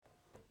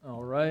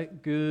All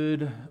right,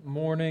 good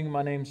morning.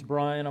 My name's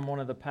Brian. I'm one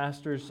of the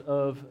pastors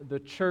of the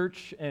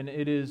church, and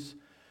it is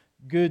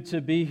good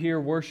to be here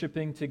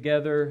worshiping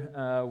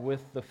together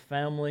with the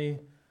family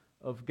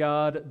of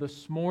God.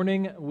 This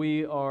morning,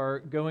 we are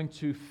going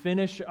to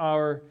finish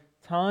our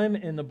time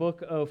in the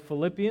book of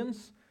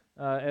Philippians,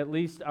 at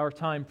least our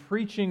time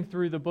preaching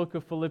through the book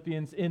of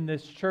Philippians in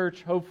this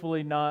church.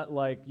 Hopefully not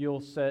like you'll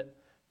set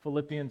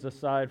Philippians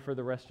aside for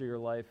the rest of your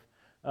life.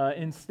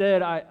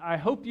 Instead, I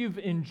hope you've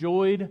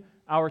enjoyed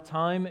our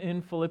time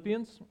in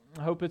Philippians.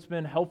 I hope it's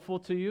been helpful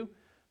to you.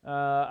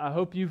 I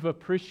hope you've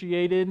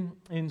appreciated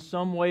in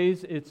some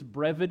ways its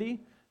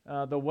brevity,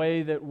 the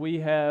way that we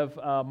have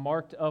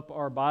marked up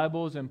our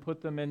Bibles and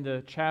put them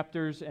into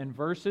chapters and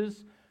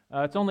verses.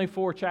 It's only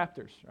 4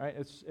 chapters, right?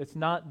 It's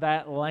not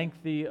that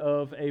lengthy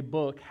of a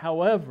book.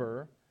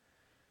 However,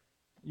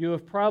 you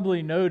have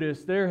probably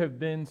noticed there have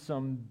been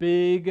some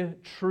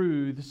big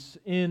truths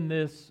in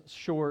this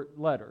short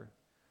letter.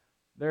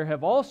 There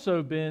have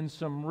also been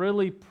some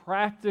really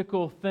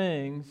practical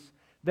things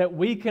that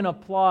we can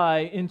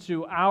apply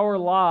into our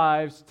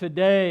lives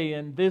today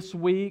and this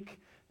week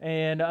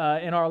and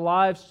in our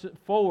lives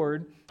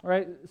forward,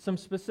 right? Some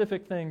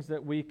specific things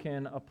that we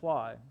can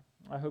apply.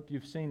 I hope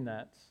you've seen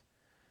that.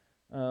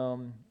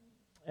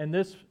 And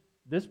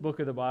this book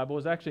of the Bible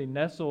is actually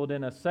nestled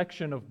in a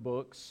section of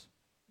books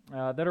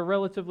that are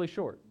relatively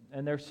short,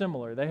 and they're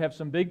similar. They have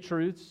some big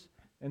truths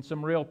and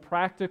some real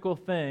practical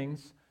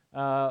things.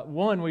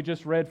 One we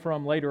just read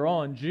from later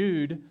on,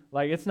 Jude,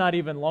 like it's not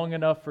even long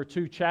enough for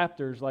 2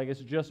 chapters, like it's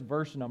just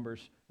verse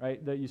numbers,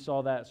 right, that you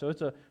saw that. So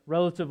it's a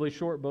relatively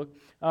short book.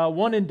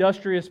 One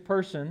industrious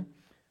person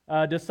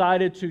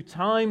decided to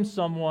time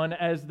someone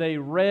as they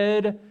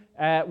read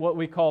at what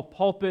we call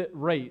pulpit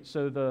rate.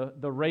 So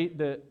the rate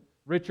that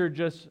Richard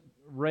just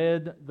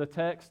read the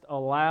text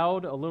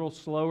aloud, a little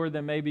slower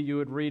than maybe you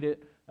would read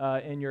it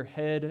in your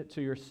head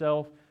to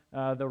yourself,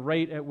 the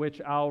rate at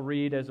which I'll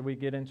read as we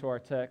get into our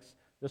text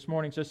this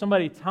morning. So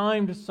somebody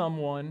timed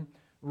someone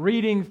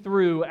reading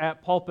through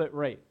at pulpit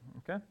rate.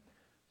 Okay?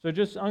 So I'm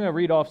going to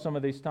read off some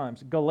of these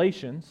times.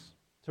 Galatians,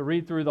 to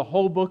read through the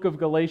whole book of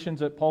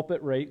Galatians at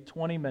pulpit rate,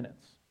 20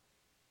 minutes.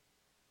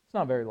 It's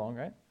not very long,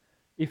 right?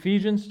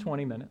 Ephesians,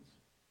 20 minutes.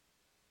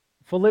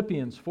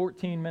 Philippians,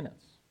 14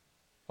 minutes.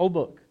 Whole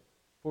book,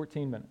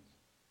 14 minutes.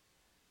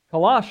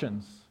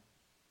 Colossians,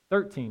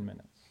 13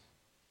 minutes.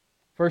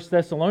 1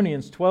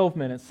 Thessalonians, 12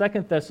 minutes.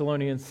 2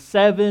 Thessalonians,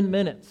 7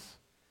 minutes.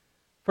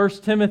 1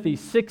 Timothy,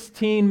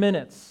 16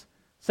 minutes.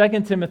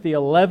 2 Timothy,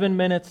 11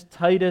 minutes.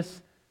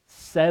 Titus,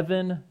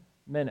 7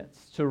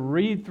 minutes. To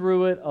read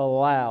through it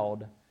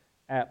aloud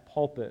at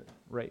pulpit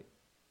rate.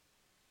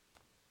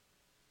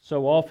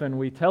 So often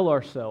we tell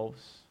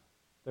ourselves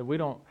that we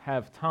don't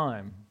have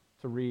time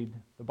to read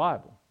the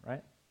Bible,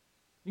 right?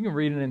 You can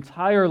read an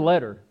entire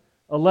letter,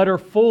 a letter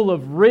full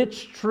of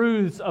rich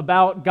truths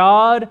about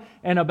God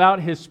and about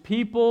His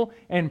people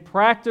and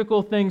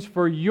practical things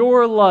for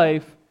your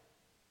life.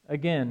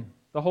 Again,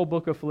 the whole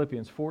book of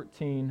Philippians,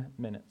 14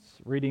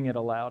 minutes, reading it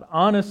aloud.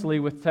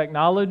 Honestly, with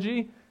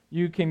technology,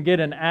 you can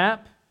get an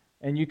app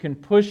and you can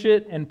push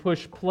it and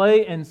push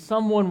play and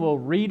someone will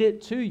read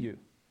it to you.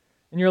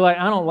 And you're like,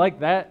 I don't like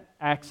that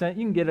accent.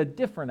 You can get a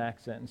different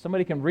accent and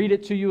somebody can read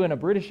it to you in a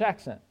British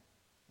accent.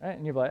 Right?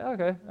 And you're like,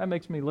 okay, that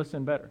makes me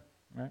listen better.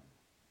 Right?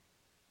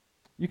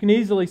 You can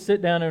easily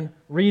sit down and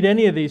read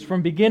any of these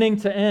from beginning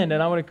to end,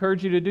 and I would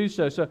encourage you to do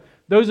so. So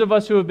those of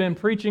us who have been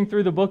preaching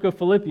through the book of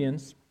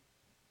Philippians,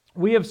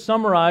 we have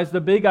summarized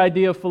the big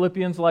idea of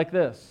Philippians like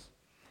this,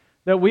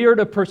 that we are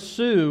to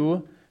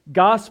pursue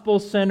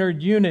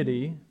gospel-centered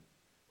unity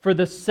for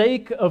the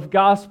sake of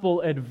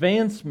gospel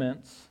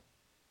advancements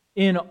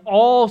in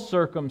all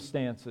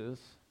circumstances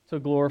to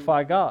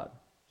glorify God.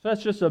 So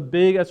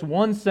that's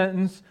one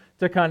sentence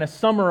to kind of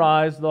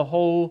summarize the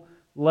whole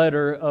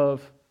letter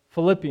of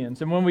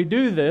Philippians. And when we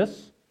do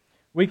this,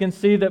 we can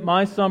see that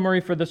my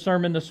summary for the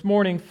sermon this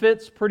morning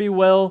fits pretty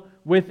well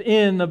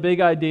within the big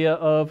idea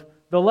of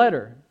the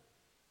letter.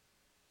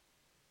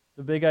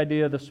 The big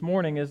idea this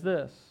morning is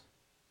this,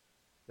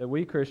 that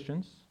we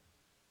Christians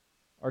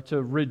are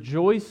to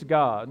rejoice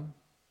in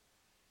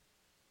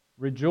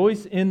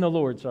the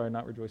Lord,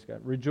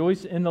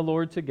 rejoice in the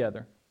Lord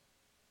together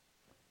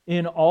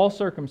in all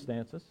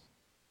circumstances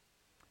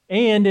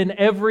and in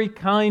every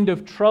kind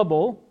of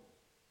trouble,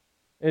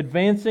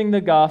 advancing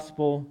the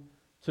gospel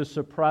to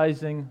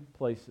surprising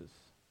places.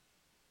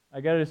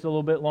 I got it just a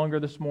little bit longer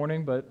this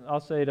morning, but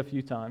I'll say it a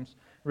few times.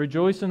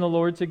 Rejoice in the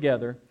Lord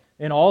together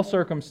in all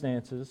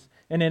circumstances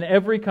and in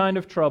every kind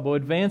of trouble,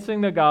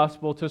 advancing the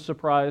gospel to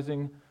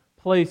surprising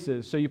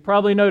places. So you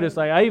probably noticed,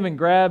 I even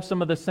grabbed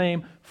some of the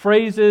same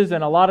phrases,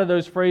 and a lot of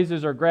those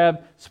phrases are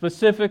grabbed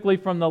specifically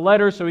from the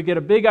letter, so we get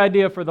a big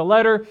idea for the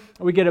letter,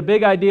 we get a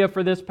big idea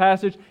for this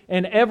passage,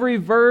 and every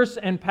verse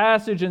and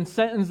passage and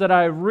sentence that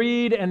I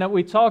read and that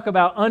we talk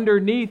about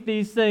underneath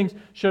these things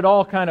should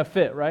all kind of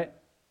fit, right?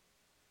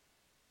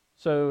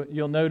 So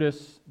you'll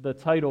notice the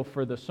title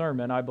for the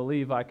sermon, I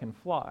Believe I Can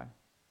Fly.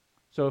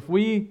 So if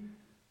we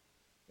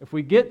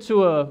get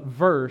to a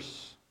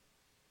verse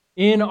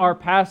in our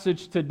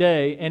passage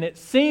today, and it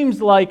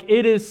seems like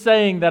it is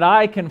saying that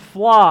I can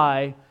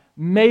fly,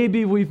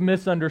 maybe we've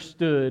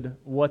misunderstood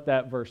what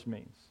that verse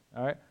means.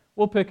 All right?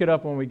 We'll pick it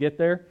up when we get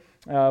there,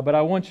 but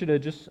I want you to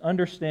just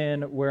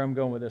understand where I'm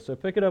going with this. So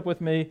pick it up with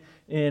me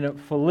in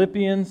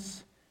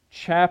Philippians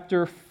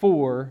chapter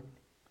 4,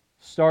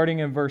 starting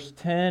in verse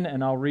 10,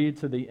 and I'll read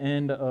to the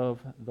end of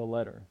the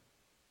letter.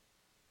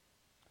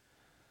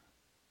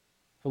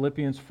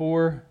 Philippians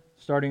 4,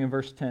 starting in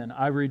verse 10.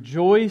 I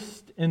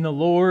rejoiced in the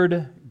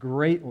Lord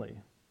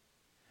greatly,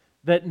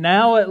 that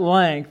now at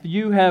length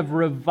you have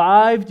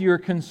revived your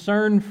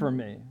concern for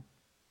me.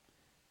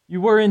 You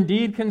were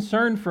indeed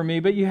concerned for me,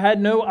 but you had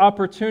no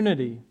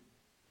opportunity.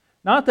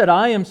 Not that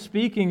I am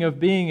speaking of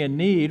being in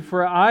need,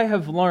 for I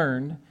have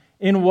learned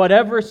in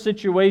whatever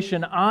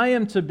situation I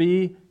am to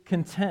be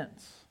content.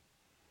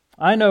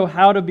 I know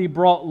how to be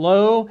brought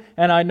low,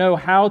 and I know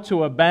how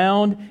to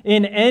abound.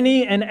 In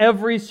any and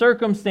every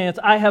circumstance,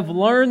 I have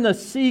learned the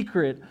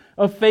secret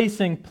of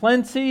facing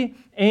plenty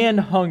and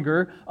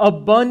hunger,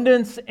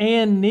 abundance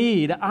and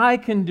need. I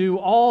can do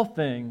all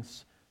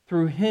things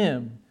through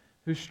Him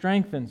who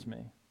strengthens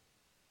me.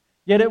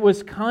 Yet it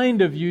was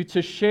kind of you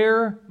to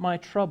share my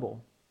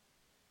trouble.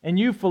 And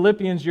you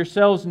Philippians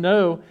yourselves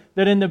know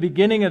that in the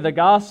beginning of the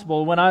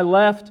gospel, when I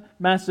left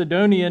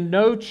Macedonia,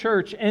 no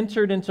church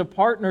entered into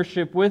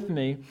partnership with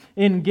me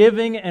in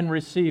giving and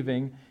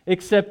receiving,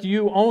 except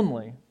you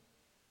only.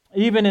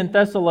 Even in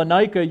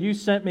Thessalonica, you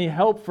sent me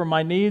help for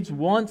my needs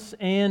once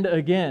and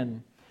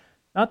again.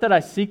 Not that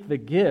I seek the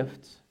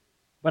gift,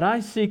 but I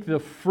seek the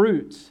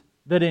fruit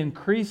that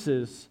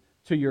increases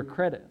to your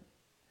credit.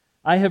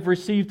 I have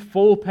received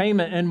full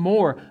payment and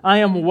more. I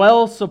am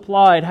well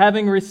supplied,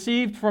 having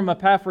received from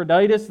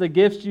Epaphroditus the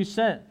gifts you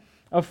sent,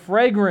 a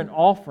fragrant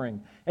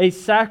offering, a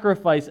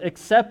sacrifice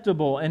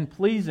acceptable and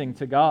pleasing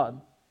to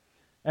God.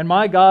 And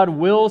my God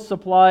will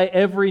supply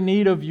every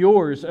need of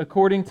yours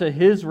according to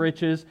His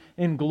riches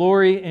in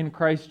glory in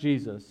Christ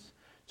Jesus.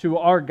 To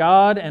our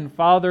God and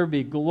Father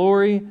be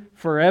glory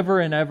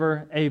forever and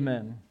ever.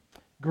 Amen.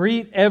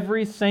 Greet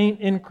every saint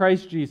in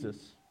Christ Jesus.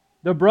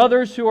 The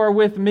brothers who are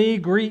with me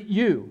greet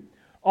you.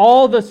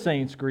 All the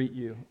saints greet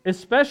you,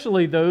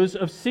 especially those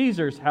of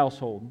Caesar's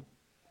household.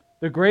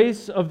 The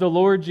grace of the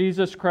Lord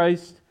Jesus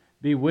Christ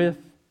be with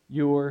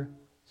your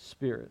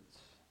spirits.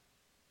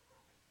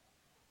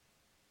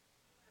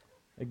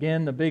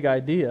 Again, the big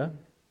idea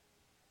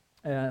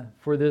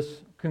for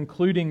this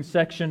concluding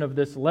section of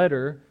this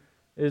letter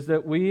is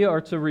that we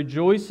are to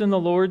rejoice in the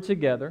Lord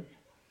together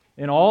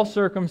in all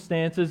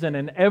circumstances and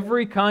in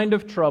every kind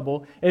of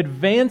trouble,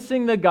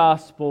 advancing the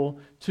gospel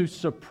to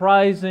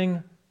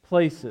surprising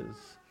places.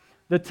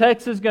 The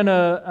text is going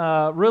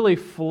to really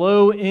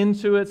flow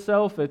into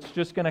itself. It's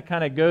just going to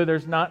kind of go.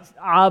 There's not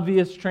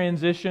obvious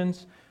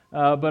transitions,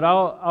 but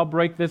I'll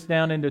break this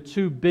down into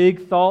two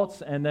big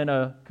thoughts and then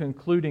a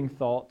concluding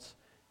thoughts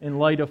in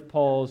light of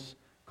Paul's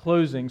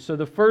closing. So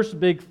the first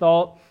big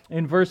thought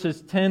in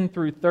verses 10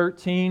 through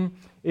 13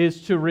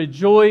 is to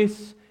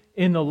rejoice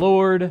in the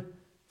Lord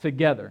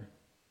together.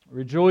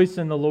 Rejoice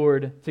in the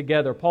Lord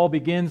together. Paul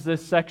begins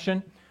this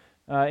section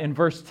in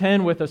verse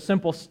 10 with a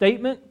simple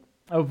statement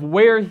of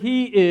where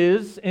he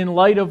is in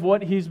light of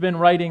what he's been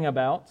writing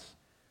about.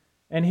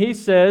 And he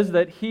says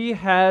that he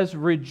has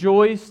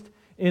rejoiced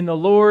in the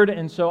Lord,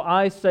 and so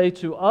I say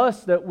to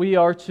us that we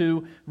are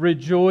to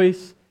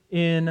rejoice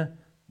in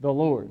the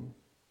Lord.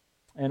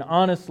 And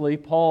honestly,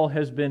 Paul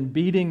has been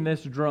beating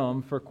this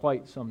drum for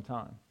quite some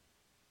time.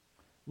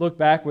 Look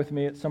back with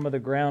me at some of the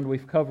ground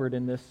we've covered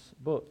in this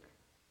book.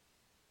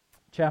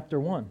 Chapter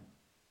 1.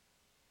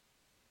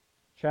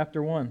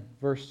 Chapter 1,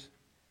 verse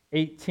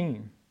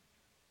 18.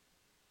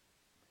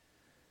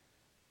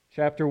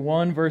 Chapter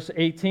 1, verse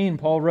 18,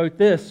 Paul wrote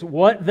this,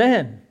 "What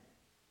then?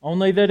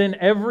 Only that in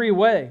every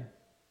way,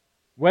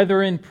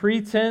 whether in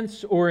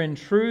pretense or in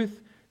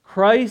truth,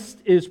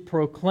 Christ is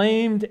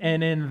proclaimed,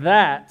 and in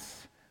that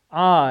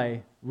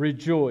I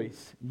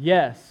rejoice.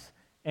 Yes,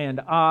 and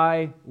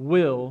I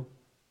will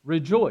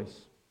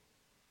rejoice."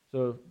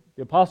 So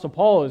the Apostle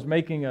Paul is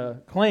making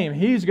a claim.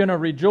 He's going to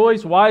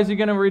rejoice. Why is he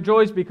going to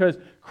rejoice? Because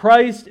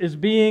Christ is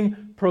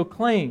being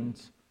proclaimed.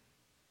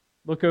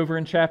 Look over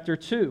in chapter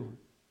 2.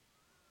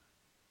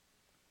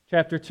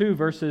 Chapter 2,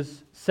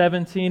 verses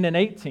 17 and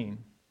 18.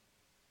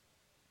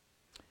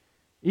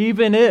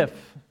 Even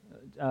if,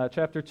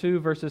 chapter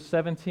 2, verses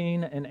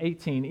 17 and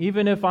 18,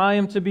 even if I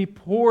am to be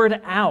poured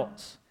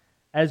out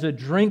as a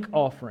drink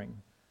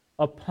offering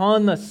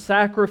upon the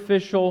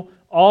sacrificial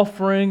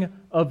offering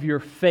of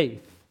your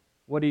faith.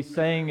 What he's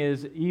saying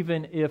is,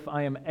 even if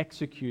I am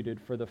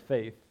executed for the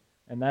faith,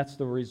 and that's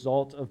the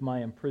result of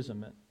my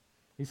imprisonment.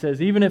 He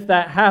says, even if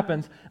that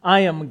happens,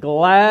 I am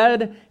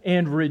glad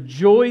and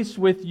rejoice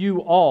with you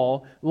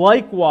all.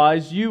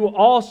 Likewise, you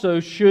also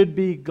should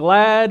be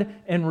glad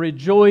and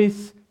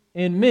rejoice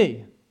in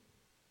me.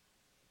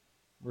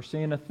 We're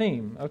seeing a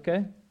theme,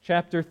 okay?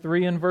 Chapter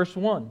 3 and verse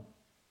 1.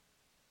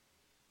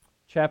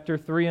 Chapter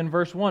 3 and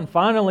verse 1.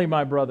 Finally,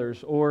 my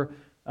brothers, or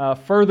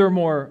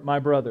furthermore, my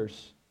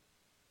brothers,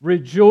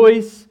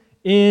 rejoice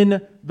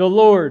in the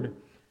Lord.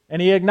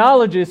 And he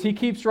acknowledges he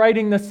keeps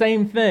writing the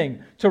same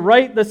thing. To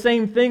write the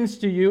same things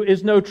to you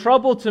is no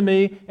trouble to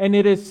me, and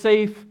it is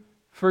safe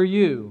for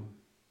you.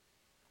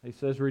 He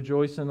says,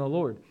 rejoice in the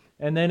Lord.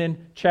 And then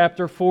in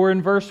chapter 4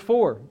 and verse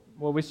 4,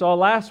 what we saw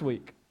last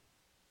week.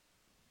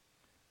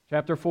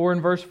 Chapter 4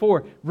 and verse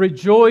 4,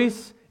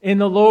 rejoice in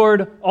the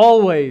Lord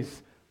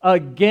always.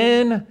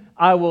 Again,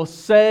 I will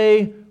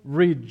say,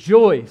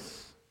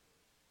 rejoice.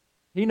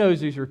 He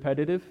knows he's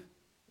repetitive.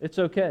 It's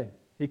okay.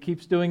 He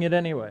keeps doing it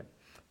anyway.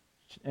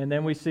 And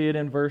then we see it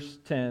in verse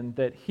 10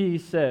 that he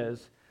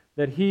says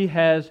that he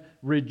has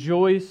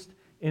rejoiced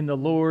in the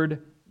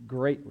Lord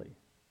greatly.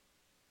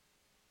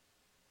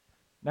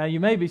 Now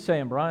you may be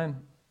saying, Brian,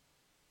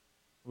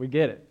 we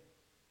get it.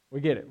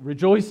 We get it.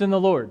 Rejoice in the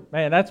Lord.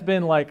 Man, that's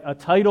been like a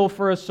title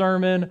for a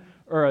sermon,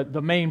 or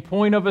the main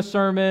point of a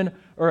sermon,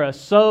 or a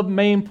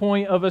sub-main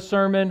point of a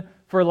sermon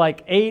for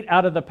like 8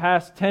 out of the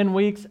past 10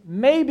 weeks,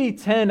 maybe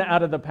 10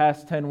 out of the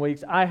past 10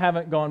 weeks. I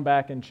haven't gone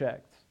back and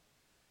checked.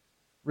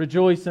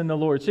 Rejoice in the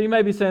Lord. So you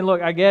may be saying,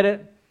 look, I get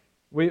it.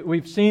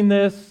 We've seen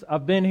this.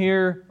 I've been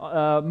here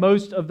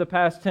most of the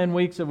past 10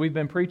 weeks that we've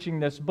been preaching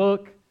this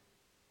book.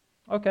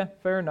 Okay,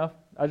 fair enough.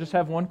 I just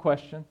have one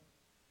question.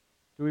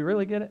 Do we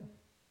really get it?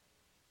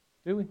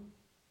 Do we?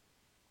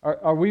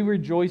 Are we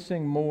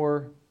rejoicing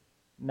more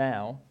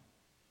now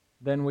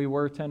than we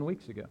were 10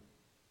 weeks ago?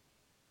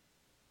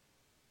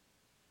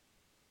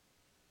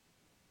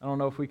 I don't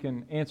know if we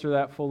can answer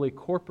that fully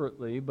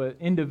corporately, but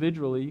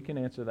individually you can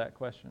answer that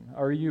question.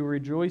 Are you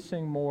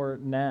rejoicing more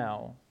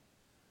now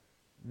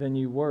than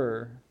you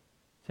were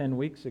 10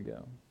 weeks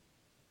ago?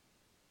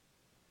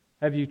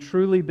 Have you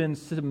truly been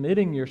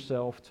submitting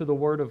yourself to the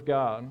Word of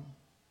God?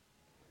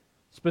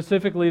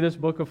 Specifically this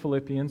book of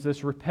Philippians,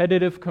 this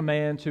repetitive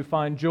command to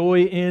find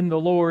joy in the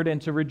Lord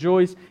and to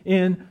rejoice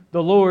in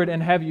the Lord.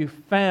 And have you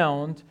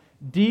found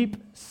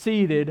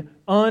deep-seated,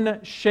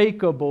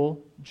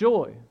 unshakable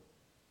joy?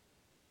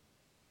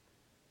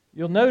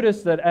 You'll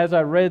notice that as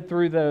I read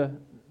through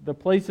the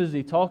places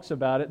he talks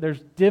about it,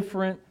 there's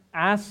different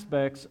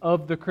aspects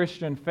of the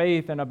Christian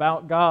faith and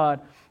about God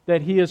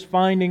that he is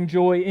finding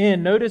joy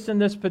in. Notice in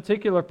this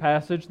particular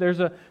passage, there's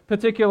a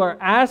particular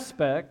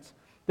aspect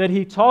that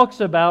he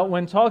talks about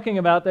when talking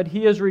about that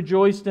he has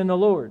rejoiced in the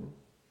Lord.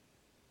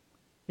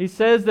 He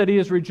says that he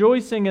is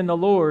rejoicing in the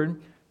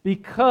Lord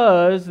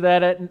because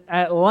that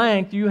at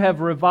length you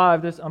have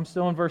revived this. I'm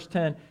still in verse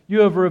 10.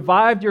 You have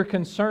revived your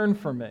concern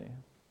for me.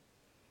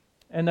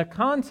 And the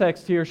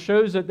context here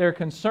shows that their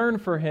concern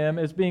for him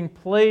is being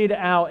played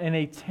out in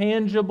a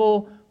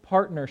tangible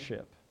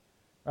partnership.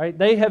 Right?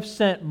 They have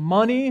sent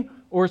money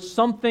or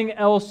something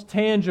else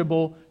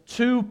tangible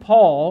to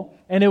Paul,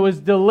 and it was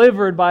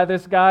delivered by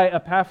this guy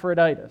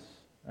Epaphroditus.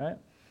 Right?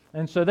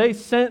 And so they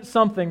sent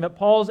something that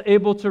Paul's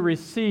able to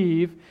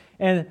receive,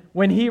 and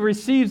when he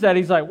receives that,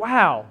 he's like,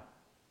 wow,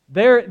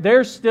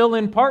 they're still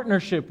in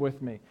partnership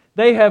with me.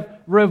 They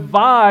have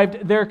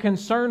revived their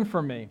concern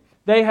for me.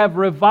 They have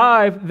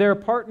revived their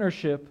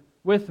partnership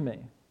with me.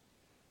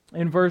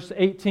 In verse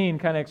 18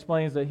 kind of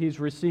explains that he's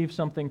received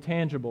something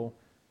tangible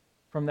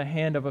from the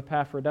hand of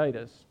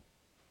Epaphroditus.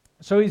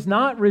 So he's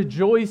not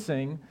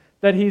rejoicing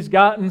that he's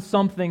gotten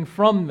something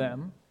from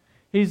them.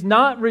 He's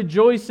not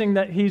rejoicing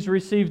that he's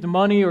received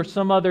money or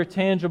some other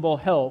tangible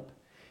help.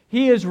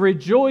 He is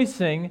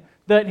rejoicing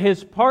that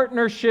his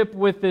partnership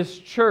with this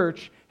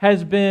church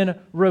has been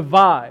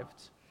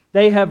revived.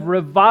 They have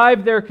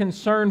revived their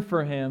concern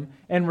for him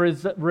and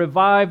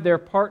revived their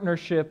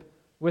partnership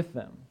with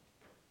them.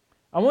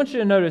 I want you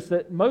to notice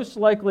that most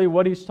likely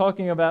what he's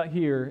talking about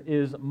here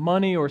is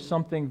money or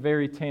something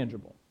very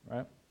tangible,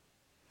 right?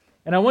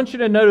 And I want you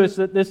to notice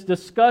that this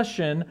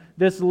discussion,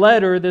 this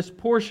letter, this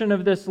portion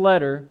of this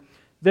letter,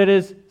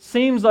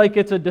 seems like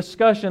it's a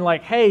discussion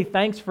like, hey,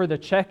 thanks for the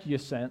check you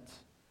sent,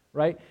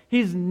 right?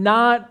 He's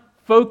not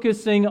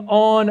focusing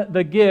on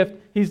the gift.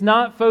 He's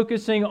not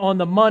focusing on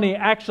the money.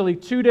 Actually,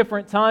 2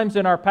 different times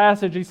in our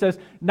passage, he says,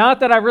 not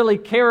that I really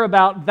care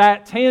about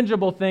that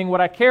tangible thing.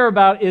 What I care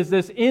about is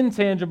this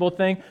intangible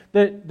thing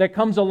that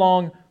comes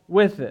along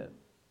with it.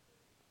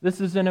 This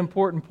is an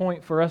important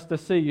point for us to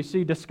see. You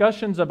see,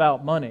 discussions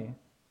about money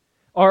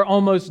are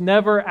almost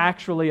never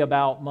actually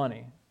about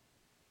money.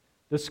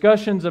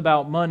 Discussions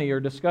about money are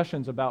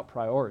discussions about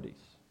priorities.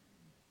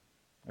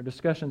 Are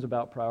discussions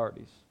about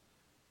priorities.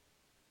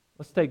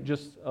 Let's take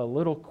just a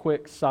little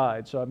quick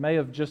side. So I may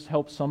have just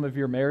helped some of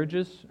your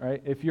marriages,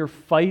 right? If you're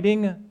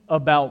fighting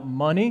about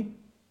money,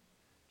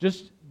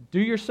 just do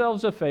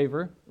yourselves a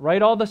favor.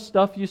 Write all the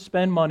stuff you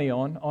spend money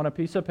on a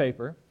piece of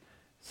paper.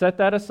 Set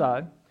that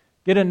aside.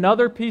 Get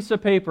another piece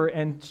of paper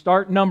and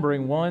start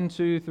numbering 1,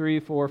 2, 3,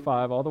 4,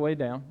 5, all the way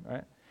down,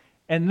 right?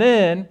 And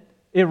then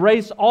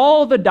erase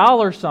all the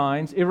dollar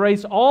signs,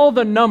 erase all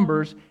the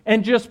numbers,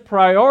 and just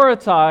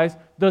prioritize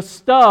the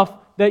stuff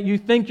that you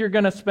think you're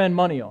going to spend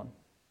money on.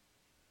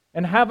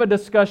 And have a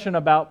discussion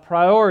about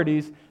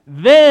priorities,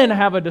 then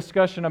have a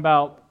discussion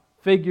about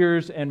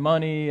figures and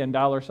money and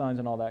dollar signs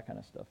and all that kind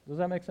of stuff. Does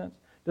that make sense?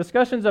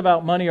 Discussions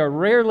about money are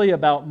rarely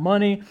about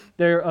money,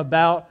 they're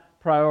about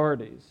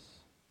priorities.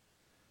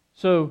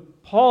 So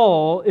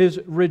Paul is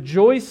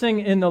rejoicing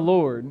in the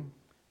Lord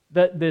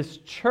that this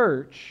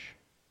church,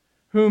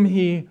 whom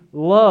he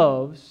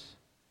loves,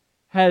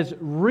 has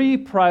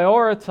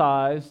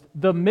reprioritized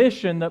the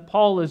mission that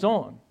Paul is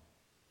on.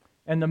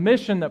 And the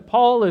mission that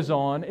Paul is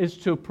on is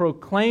to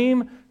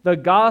proclaim the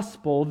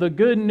gospel, the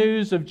good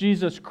news of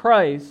Jesus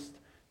Christ,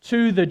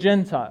 to the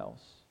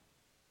Gentiles.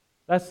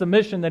 That's the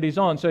mission that he's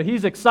on. So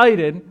he's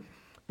excited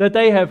that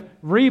they have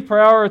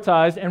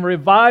reprioritized and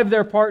revived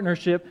their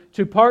partnership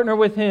to partner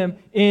with him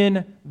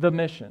in the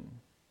mission.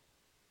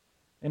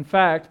 In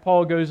fact,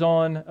 Paul goes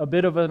on a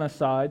bit of an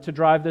aside to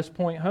drive this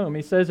point home.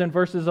 He says in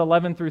verses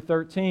 11 through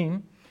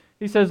 13,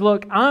 he says,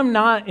 look, I'm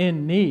not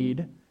in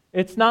need.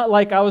 It's not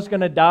like I was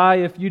going to die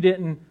if you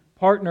didn't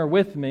partner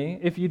with me,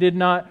 if you did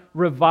not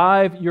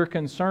revive your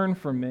concern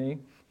for me.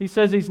 He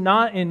says he's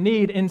not in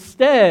need.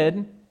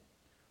 Instead,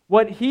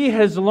 what he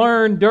has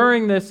learned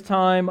during this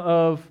time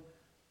of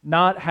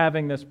not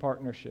having this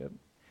partnership,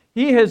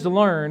 he has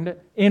learned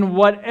in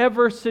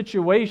whatever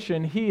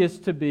situation he is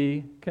to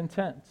be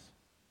content.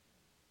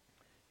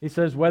 He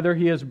says whether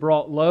he is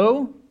brought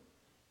low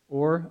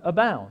or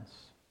abounds,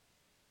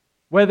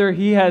 whether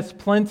he has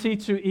plenty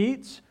to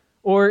eat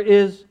or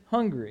is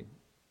hungry,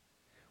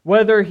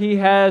 whether he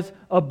has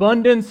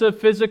abundance of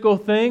physical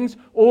things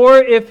or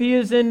if he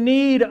is in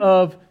need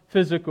of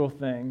physical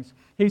things.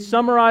 He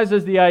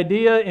summarizes the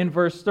idea in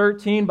verse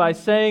 13 by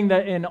saying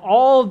that in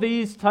all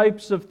these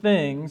types of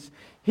things,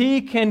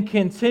 he can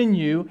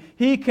continue,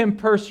 he can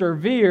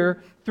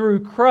persevere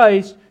through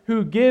Christ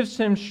who gives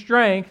him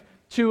strength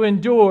to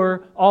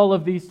endure all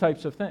of these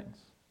types of things.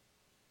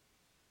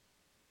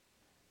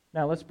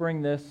 Now let's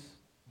bring this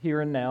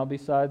here and now,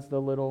 besides the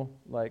little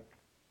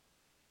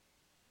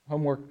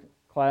homework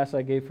class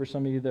I gave for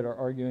some of you that are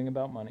arguing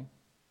about money.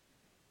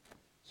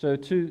 So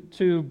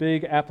two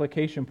big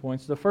application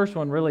points. The first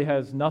one really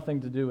has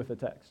nothing to do with the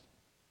text,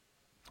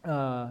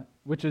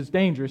 which is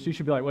dangerous. You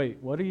should be like, wait,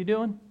 what are you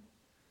doing?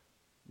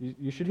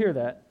 You should hear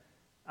that.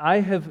 I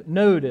have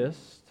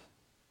noticed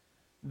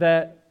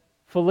that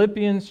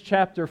Philippians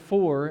chapter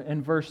 4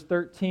 and verse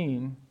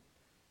 13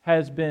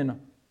 has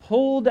been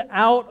pulled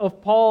out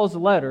of Paul's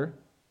letter.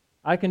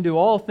 I can do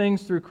all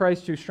things through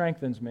Christ who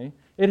strengthens me.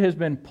 It has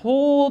been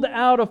pulled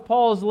out of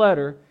Paul's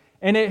letter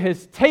and it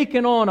has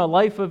taken on a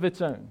life of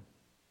its own.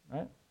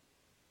 Right?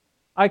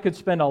 I could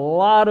spend a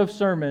lot of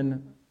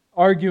sermon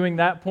arguing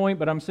that point,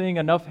 but I'm seeing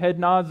enough head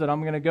nods that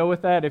I'm going to go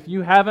with that. If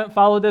you haven't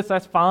followed this,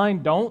 that's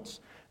fine. Don't.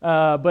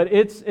 But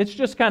it's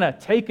just kind of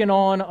taken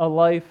on a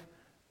life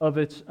of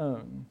its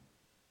own.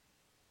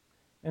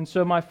 And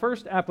so my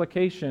first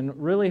application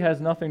really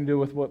has nothing to do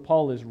with what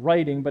Paul is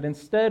writing, but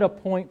instead a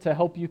point to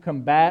help you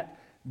combat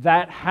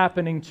that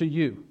happening to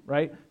you,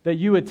 right? That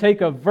you would take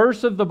a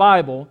verse of the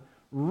Bible,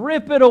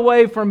 rip it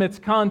away from its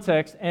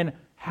context, and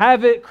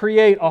have it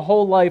create a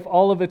whole life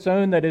all of its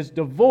own that is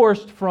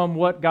divorced from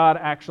what God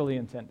actually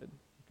intended.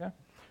 Okay?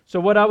 So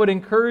what I would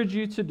encourage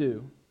you to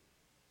do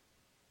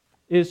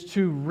is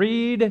to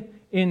read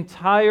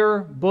entire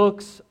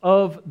books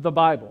of the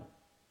Bible.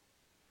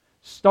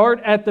 Start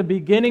at the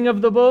beginning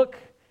of the book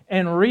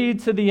and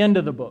read to the end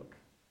of the book.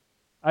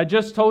 I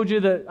just told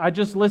you that I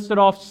just listed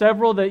off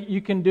several that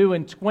you can do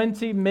in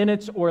 20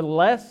 minutes or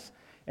less,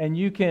 and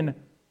you can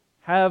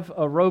have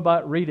a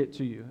robot read it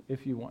to you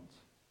if you want.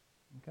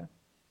 Okay?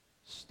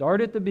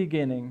 Start at the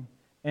beginning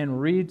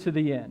and read to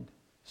the end.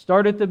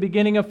 Start at the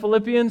beginning of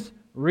Philippians,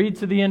 read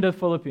to the end of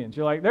Philippians.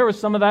 You're like, there was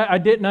some of that I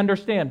didn't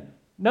understand.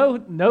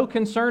 No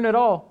concern at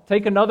all.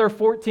 Take another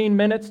 14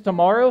 minutes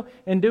tomorrow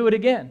and do it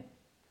again.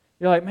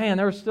 You're like, man,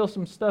 there was still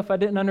some stuff I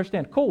didn't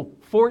understand. Cool.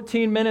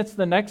 14 minutes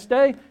the next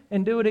day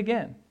and do it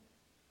again.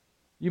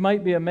 You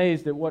might be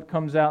amazed at what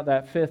comes out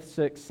that 5th,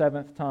 6th,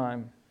 7th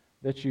time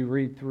that you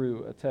read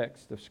through a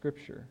text of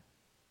Scripture.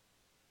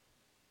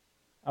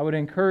 I would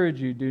encourage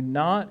you, do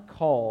not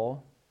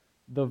call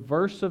the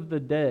verse of the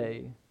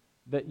day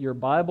that your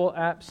Bible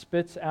app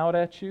spits out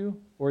at you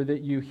or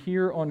that you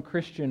hear on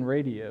Christian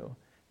radio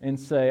and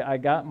say, I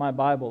got my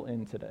Bible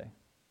in today.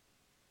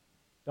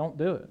 Don't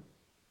do it.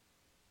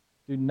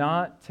 Do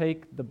not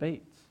take the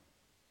bait.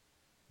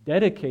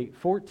 Dedicate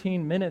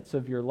 14 minutes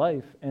of your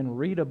life and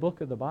read a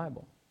book of the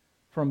Bible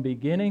from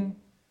beginning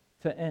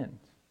to end.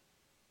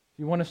 If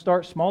you want to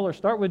start smaller,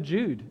 start with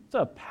Jude. It's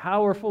a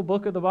powerful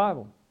book of the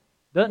Bible.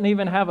 Doesn't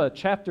even have a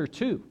chapter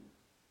 2.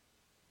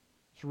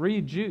 Just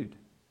read Jude.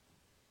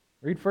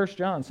 Read 1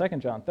 John, 2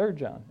 John, 3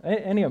 John,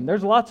 any of them.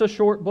 There's lots of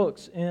short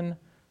books in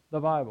the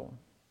Bible.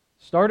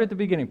 Start at the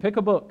beginning. Pick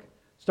a book.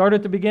 Start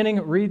at the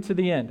beginning, read to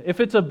the end. If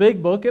it's a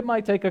big book, it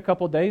might take a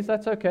couple days.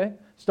 That's okay.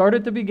 Start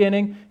at the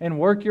beginning and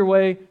work your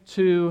way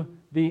to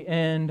the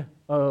end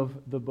of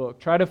the book.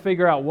 Try to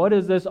figure out, what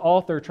is this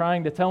author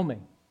trying to tell me?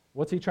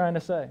 What's he trying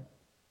to say?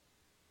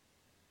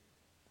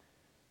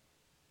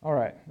 All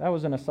right, that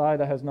was an aside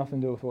that has nothing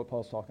to do with what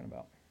Paul's talking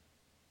about.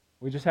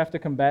 We just have to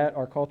combat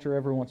our culture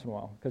every once in a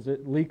while because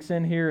it leaks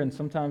in here and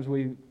sometimes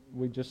we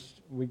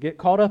get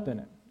caught up in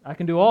it. I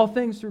can do all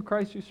things through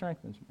Christ who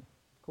strengthens me.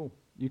 Cool.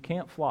 You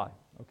can't fly.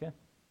 Okay?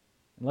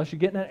 Unless you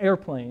get in an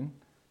airplane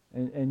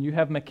and you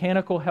have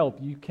mechanical help,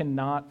 you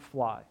cannot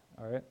fly.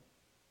 All right?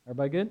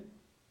 Everybody good?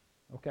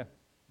 Okay.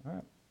 All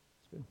right.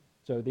 That's good.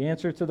 So the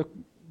answer to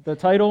the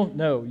title,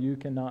 no, you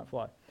cannot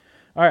fly.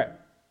 All right.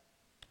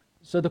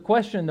 So the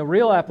question, the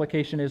real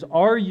application is,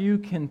 are you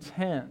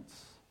content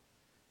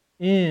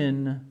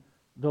in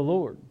the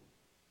Lord?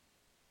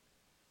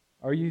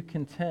 Are you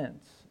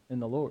content in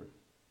the Lord?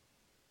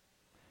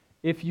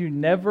 If you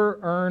never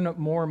earn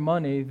more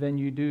money than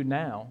you do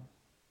now,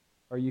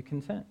 are you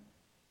content?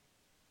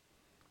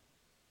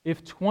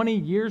 If 20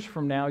 years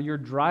from now you're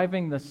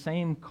driving the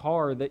same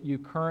car that you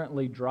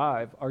currently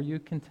drive, are you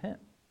content?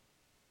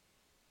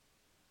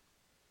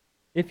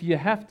 If you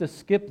have to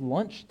skip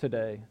lunch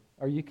today,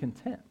 are you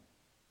content?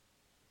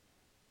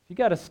 If you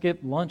got to skip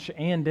lunch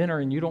and dinner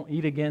and you don't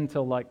eat again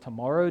till like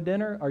tomorrow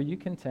dinner, are you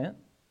content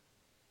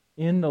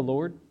in the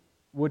Lord?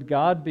 Would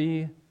God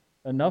be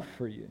enough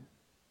for you?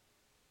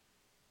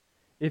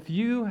 If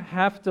you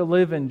have to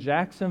live in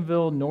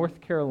Jacksonville,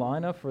 North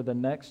Carolina for the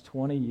next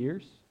 20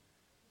 years,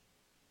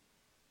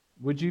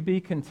 would you be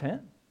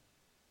content?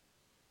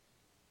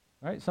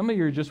 Right? Some of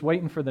you are just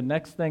waiting for the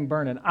next thing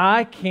burning.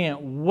 I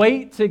can't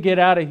wait to get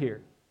out of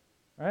here.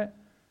 Right?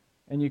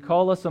 And you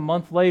call us a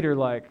month later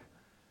like,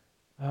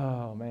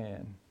 oh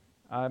man,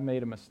 I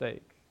made a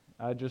mistake.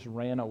 I just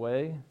ran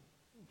away.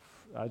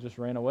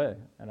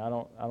 And I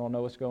don't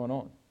know what's going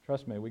on.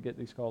 Trust me, we get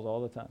these calls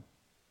all the time.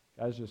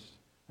 Guys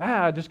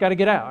I just got to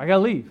get out. I got to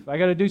leave. I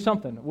got to do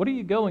something. What are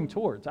you going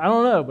towards? I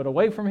don't know, but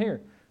away from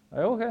here.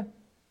 Like, okay.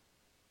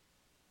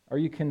 Are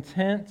you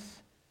content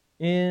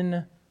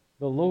in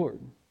the Lord?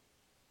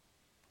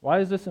 Why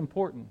is this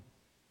important?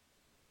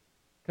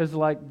 Because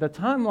the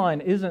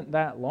timeline isn't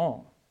that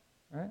long,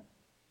 right?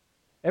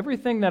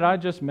 Everything that I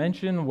just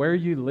mentioned, where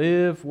you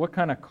live, what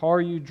kind of car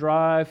you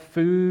drive,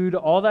 food,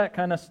 all that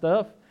kind of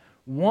stuff,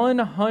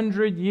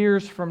 100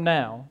 years from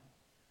now,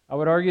 I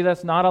would argue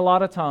that's not a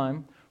lot of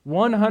time,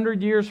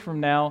 100 years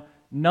from now,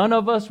 none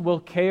of us will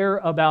care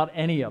about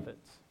any of it.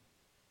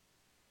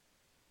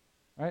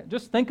 Right?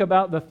 Just think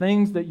about the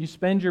things that you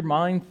spend your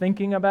mind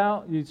thinking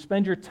about. You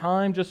spend your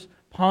time just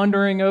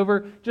pondering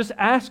over. Just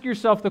ask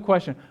yourself the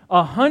question,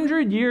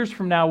 100 years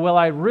from now, will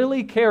I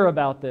really care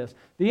about this?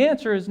 The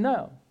answer is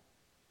no.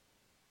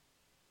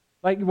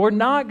 We're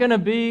not going to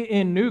be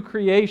in new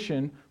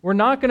creation. We're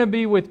not going to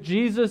be with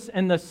Jesus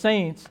and the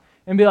saints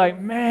and be like,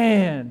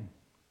 man,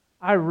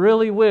 I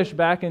really wish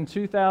back in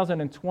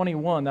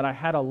 2021 that I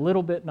had a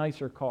little bit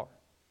nicer car.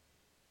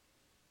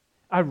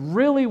 I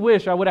really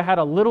wish I would have had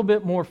a little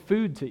bit more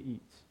food to eat.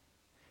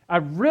 I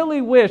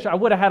really wish I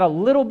would have had a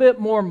little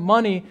bit more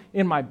money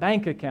in my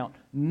bank account.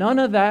 None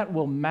of that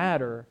will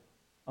matter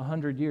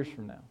 100 years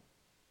from now.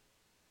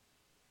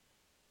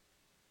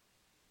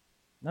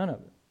 None of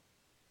it.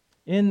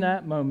 In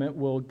that moment,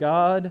 will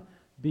God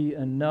be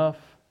enough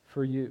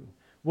for you?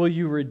 Will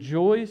you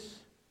rejoice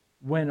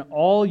when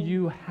all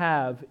you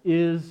have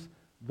is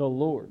the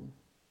Lord?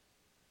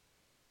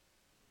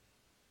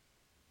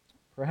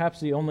 Perhaps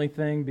the only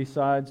thing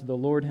besides the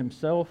Lord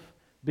Himself,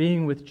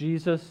 being with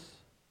Jesus,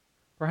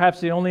 perhaps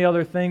the only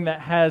other thing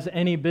that has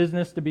any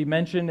business to be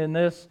mentioned in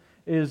this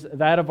is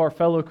that of our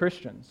fellow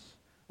Christians.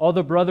 All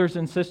the brothers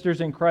and sisters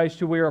in Christ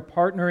who we are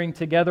partnering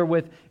together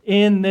with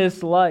in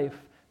this life,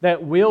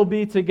 that will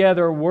be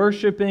together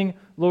worshiping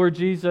Lord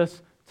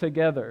Jesus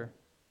together.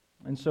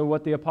 And so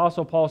what the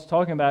Apostle Paul is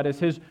talking about is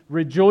his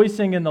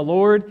rejoicing in the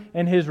Lord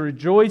and his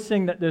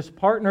rejoicing that this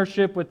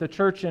partnership with the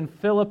church in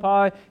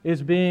Philippi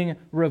is being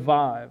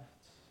revived.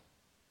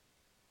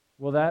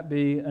 Will that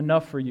be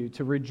enough for you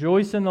to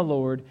rejoice in the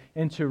Lord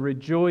and to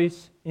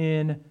rejoice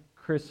in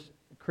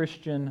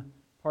Christian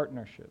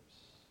partnerships?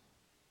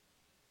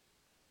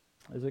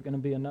 Is it going to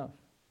be enough?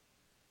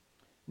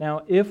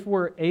 Now, if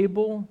we're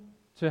able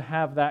to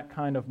have that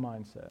kind of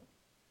mindset,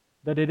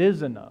 that it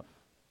is enough,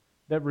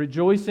 that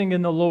rejoicing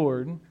in the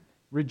Lord,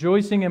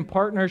 rejoicing in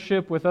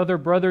partnership with other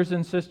brothers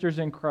and sisters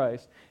in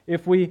Christ,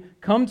 if we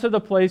come to the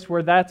place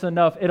where that's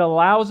enough, it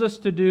allows us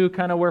to do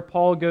kind of where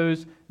Paul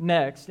goes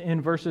next in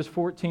verses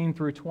 14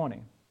 through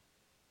 20.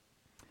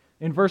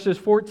 In verses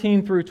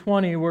 14 through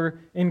 20, we're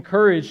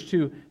encouraged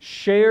to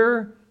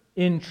share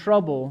in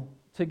trouble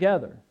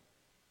together.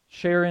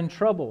 Share in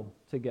trouble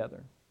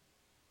together.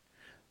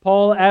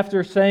 Paul,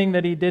 after saying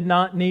that he did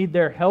not need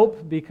their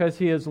help because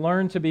he has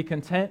learned to be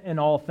content in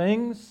all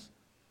things,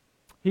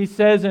 he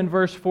says in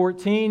verse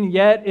 14,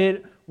 "Yet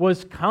it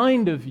was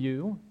kind of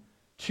you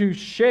to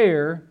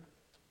share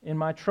in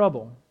my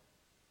trouble."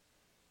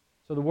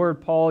 So the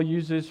word Paul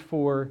uses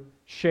for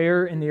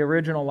share in the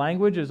original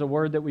language is a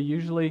word that we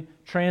usually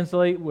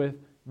translate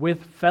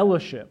with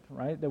fellowship,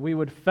 right? That we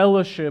would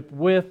fellowship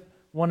with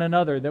one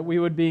another, that we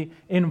would be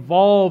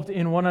involved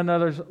in one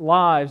another's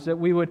lives, that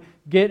we would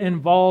get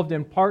involved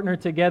and partner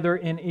together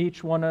in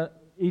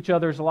each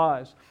other's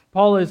lives.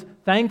 Paul is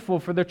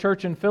thankful for the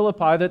church in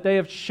Philippi that they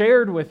have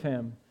shared with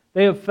him.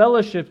 They have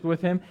fellowshiped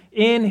with him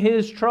in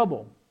his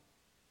trouble.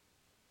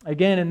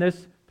 Again, in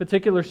this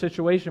particular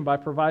situation, by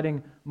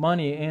providing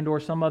money and or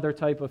some other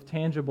type of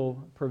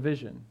tangible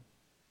provision.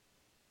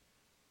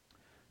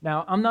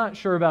 Now, I'm not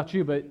sure about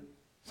you, but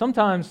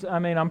sometimes,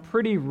 I'm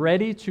pretty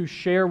ready to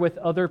share with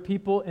other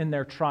people in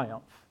their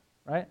triumph,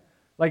 right?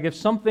 Like if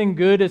something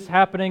good is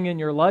happening in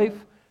your life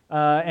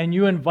and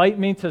you invite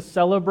me to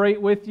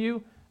celebrate with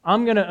you,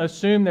 I'm going to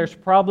assume there's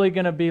probably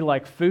going to be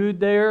like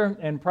food there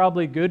and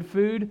probably good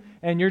food,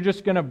 and you're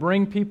just going to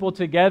bring people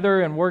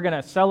together and we're going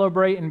to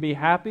celebrate and be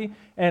happy.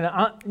 And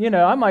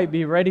I might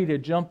be ready to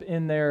jump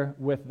in there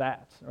with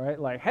that, right?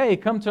 Like, hey,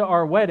 come to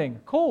our wedding.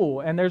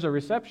 Cool. And there's a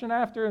reception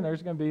after, and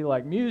there's going to be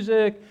like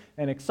music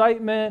and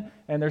excitement,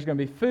 and there's going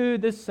to be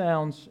food. This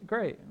sounds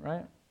great,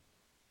 right?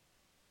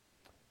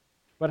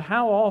 But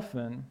how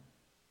often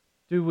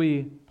do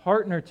we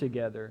partner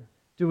together?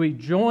 Do we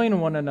join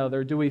one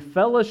another? Do we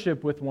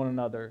fellowship with one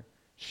another?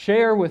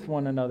 Share with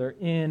one another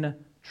in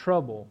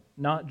trouble,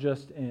 not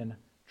just in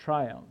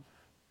triumph?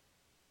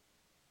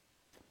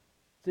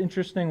 It's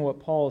interesting what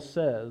Paul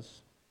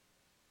says.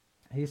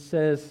 He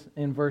says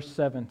in verse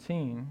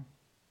 17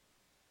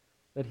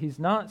 that he's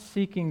not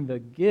seeking the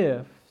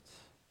gift,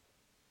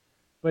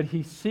 but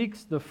he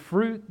seeks the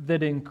fruit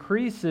that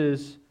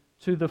increases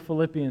to the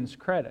Philippians'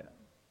 credit.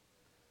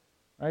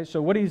 Right,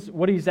 so what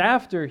he's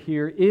after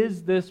here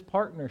is this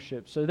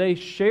partnership. So they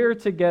share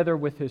together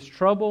with his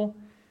trouble.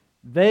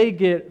 They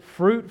get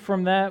fruit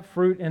from that,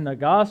 fruit in the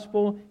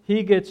gospel.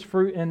 He gets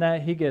fruit in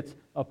that. He gets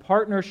a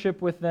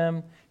partnership with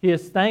them. He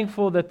is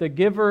thankful that the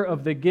giver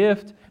of the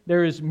gift,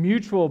 there is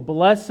mutual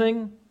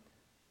blessing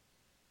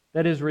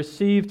that is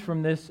received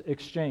from this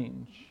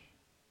exchange.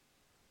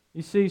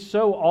 You see,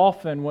 so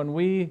often when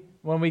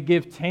we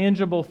give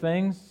tangible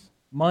things,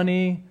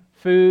 money,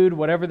 food,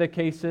 whatever the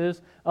case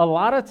is, a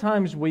lot of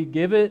times we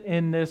give it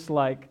in this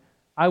like,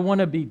 I want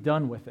to be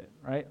done with it,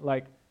 right?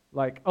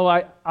 Like,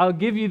 oh, I'll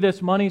give you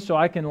this money so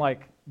I can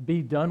like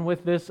be done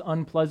with this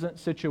unpleasant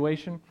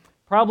situation.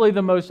 Probably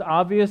the most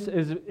obvious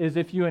is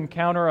if you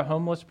encounter a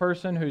homeless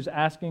person who's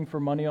asking for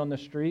money on the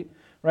street,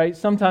 right?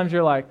 Sometimes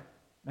you're like,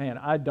 man,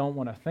 I don't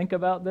want to think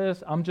about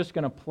this. I'm just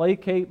going to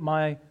placate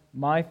my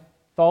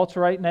thoughts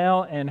right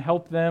now and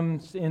help them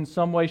in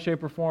some way,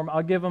 shape, or form.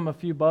 I'll give them a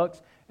few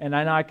bucks, and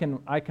then I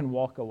can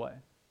walk away.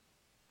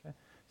 Okay?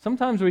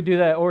 Sometimes we do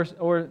that,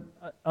 or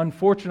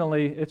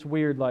unfortunately, it's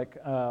weird. Like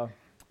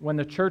when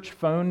the church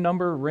phone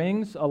number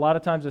rings, a lot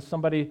of times it's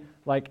somebody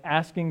like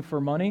asking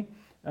for money,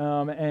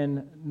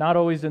 and not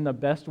always in the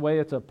best way.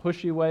 It's a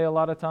pushy way a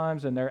lot of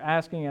times, and they're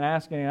asking and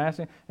asking and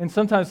asking. And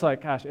sometimes it's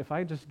like, gosh, if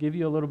I just give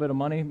you a little bit of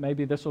money,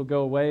 maybe this will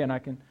go away, and I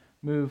can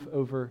move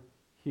over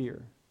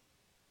here.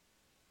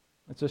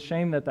 It's a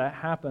shame that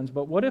happens,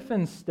 but what if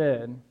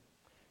instead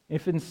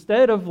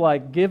of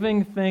like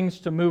giving things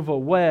to move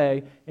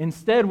away,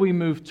 instead we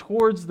move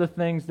towards the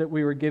things that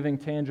we were giving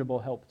tangible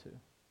help to?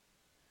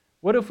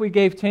 What if we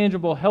gave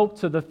tangible help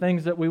to the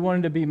things that we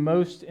wanted to be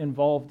most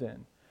involved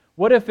in?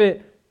 What if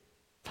it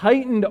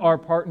tightened our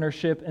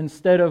partnership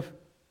instead of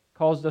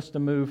caused us to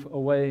move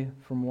away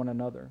from one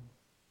another?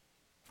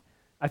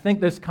 I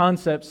think this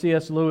concept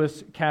C.S.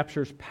 Lewis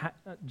captures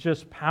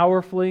just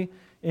powerfully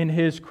in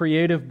his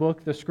creative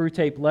book, The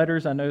Screwtape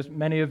Letters. I know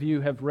many of you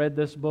have read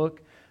this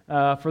book.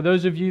 For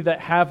those of you that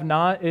have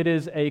not, it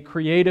is a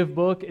creative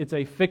book. It's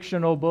a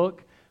fictional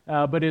book,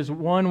 but is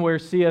one where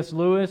C.S.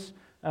 Lewis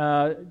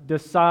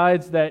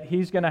decides that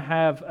he's going to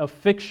have a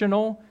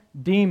fictional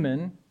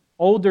demon,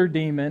 older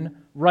demon,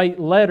 write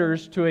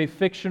letters to a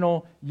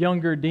fictional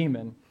younger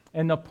demon.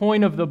 And the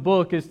point of the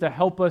book is to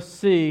help us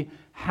see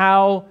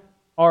how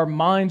our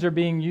minds are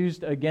being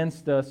used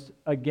against us,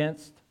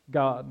 against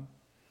God.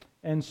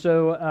 And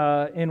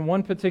so in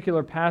one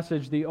particular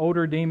passage, the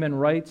older demon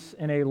writes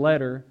in a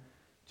letter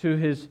to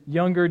his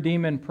younger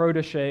demon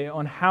protege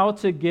on how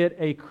to get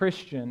a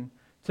Christian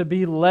to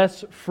be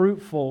less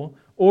fruitful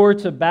or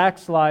to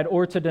backslide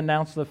or to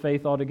denounce the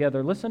faith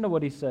altogether. Listen to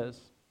what he says.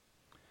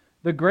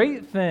 The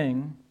great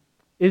thing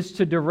is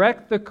to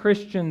direct the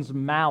Christian's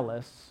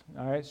malice,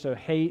 all right, so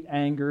hate,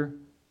 anger,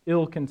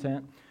 ill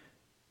content.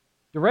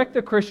 Direct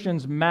the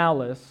Christian's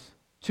malice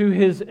to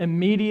his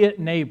immediate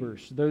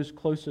neighbors, those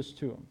closest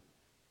to him,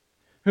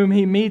 whom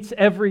he meets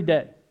every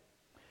day,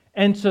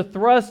 and to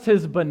thrust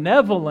his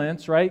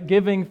benevolence, right,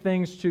 giving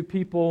things to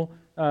people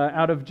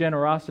out of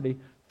generosity,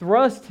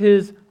 thrust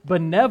his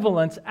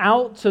benevolence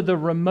out to the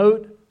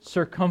remote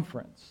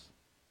circumference,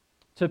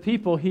 to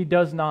people he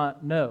does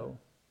not know.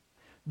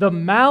 The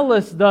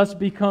malice thus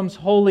becomes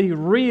wholly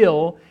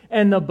real,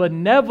 and the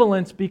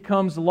benevolence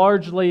becomes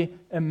largely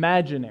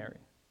imaginary.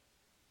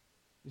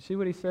 You see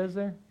what he says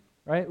there?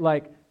 Right?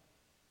 Like,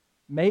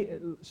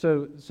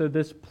 so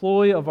this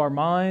ploy of our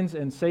minds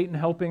and Satan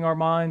helping our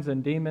minds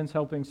and demons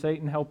helping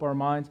Satan help our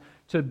minds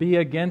to be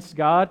against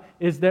God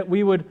is that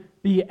we would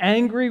be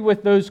angry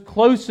with those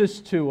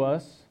closest to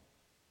us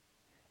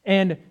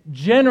and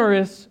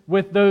generous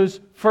with those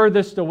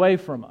furthest away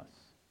from us.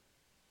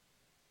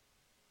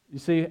 You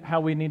see how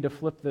we need to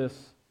flip this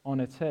on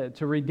its head.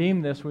 To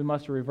redeem this, we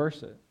must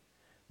reverse it.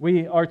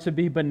 We are to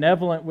be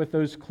benevolent with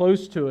those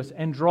close to us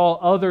and draw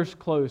others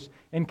close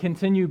and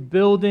continue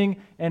building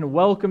and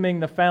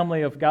welcoming the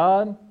family of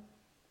God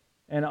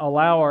and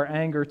allow our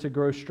anger to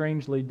grow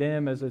strangely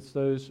dim as it's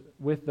those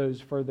with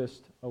those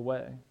furthest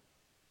away.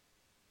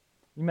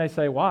 You may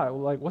say, why?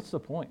 Well, like, what's the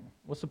point?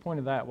 What's the point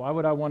of that? Why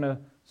would I want to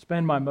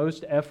spend my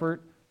most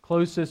effort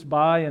closest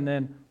by and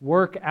then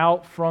work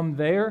out from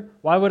there?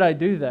 Why would I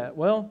do that?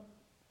 Well,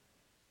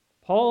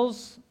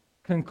 Paul's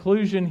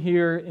conclusion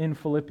here in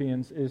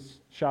Philippians is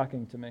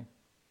shocking to me.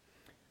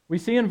 We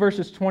see in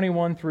verses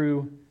 21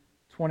 through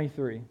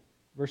 23,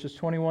 verses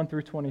 21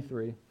 through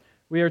 23,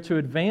 we are to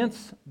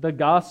advance the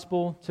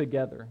gospel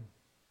together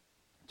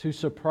to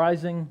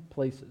surprising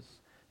places.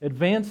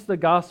 Advance the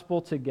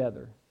gospel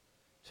together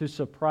to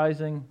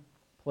surprising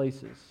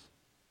places.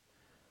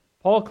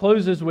 Paul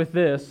closes with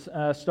this,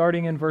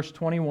 starting in verse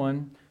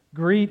 21.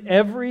 Greet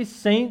every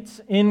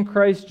saint in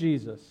Christ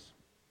Jesus.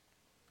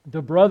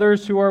 The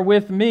brothers who are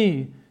with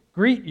me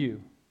greet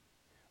you.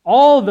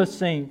 All the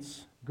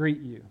saints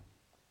greet you,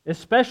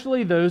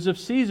 especially those of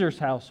Caesar's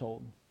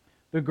household.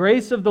 The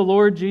grace of the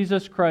Lord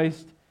Jesus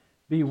Christ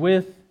be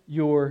with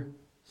your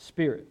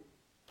spirit.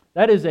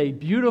 That is a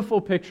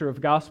beautiful picture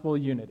of gospel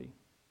unity.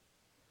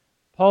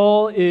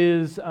 Paul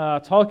is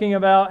talking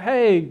about,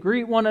 hey,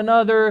 greet one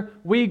another,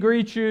 we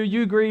greet you,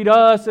 you greet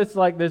us. It's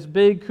like this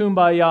big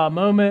kumbaya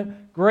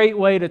moment. Great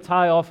way to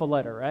tie off a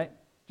letter, right?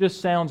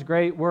 Just sounds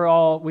great.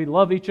 We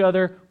love each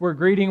other. We're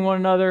greeting one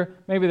another.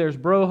 Maybe there's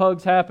bro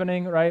hugs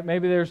happening, right?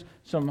 Maybe there's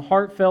some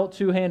heartfelt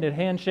two-handed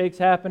handshakes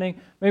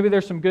happening. Maybe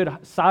there's some good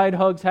side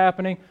hugs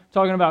happening.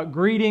 Talking about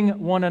greeting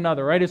one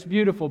another, right? It's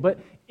beautiful. But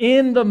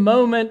in the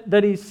moment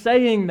that he's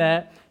saying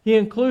that, he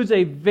includes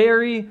a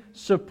very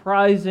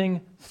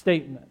surprising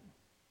statement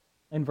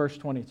in verse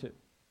 22.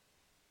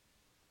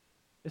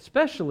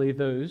 Especially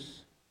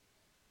those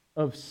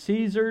of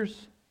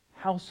Caesar's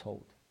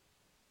household.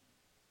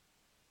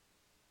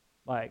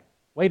 Like,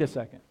 wait a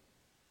second.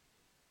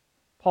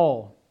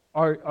 Paul,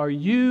 are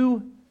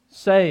you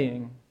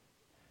saying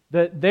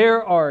that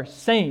there are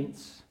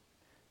saints,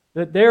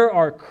 that there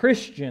are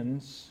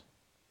Christians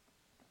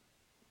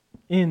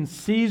in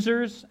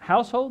Caesar's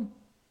household?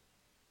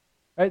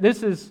 Right,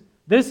 this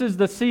is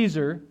the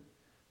Caesar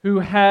who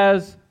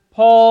has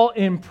Paul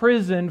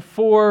imprisoned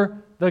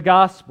for the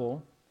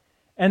gospel,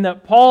 and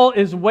that Paul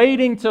is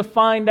waiting to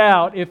find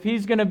out if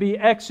he's going to be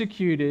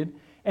executed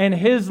and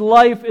his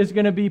life is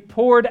going to be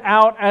poured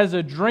out as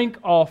a drink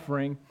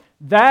offering.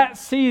 That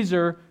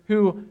Caesar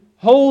who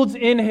holds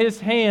in his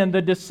hand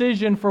the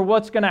decision for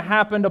what's going to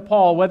happen to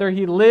Paul, whether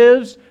he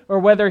lives or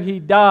whether he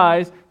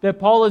dies, that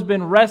Paul has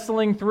been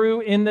wrestling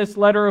through in this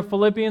letter of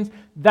Philippians,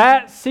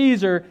 that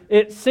Caesar,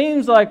 it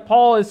seems like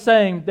Paul is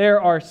saying there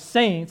are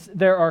saints,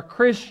 there are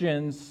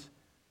Christians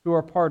who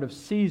are part of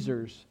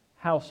Caesar's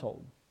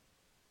household.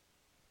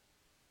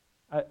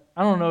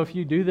 I don't know if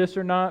you do this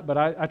or not, but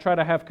I try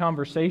to have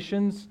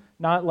conversations,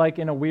 not like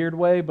in a weird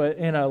way, but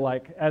in a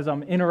like as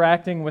I'm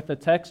interacting with the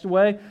text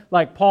way.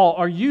 Like, Paul,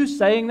 are you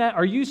saying that?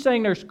 Are you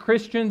saying there's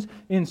Christians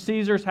in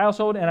Caesar's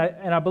household? And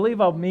I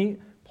believe I'll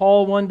meet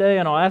Paul one day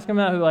and I'll ask him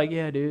that. Who's like,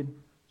 yeah, dude,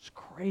 it's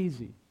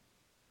crazy.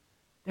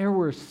 There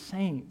were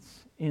saints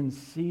in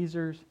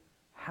Caesar's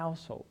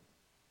household.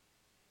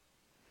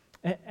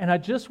 And I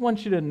just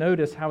want you to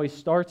notice how he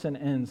starts and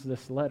ends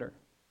this letter.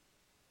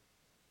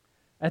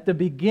 At the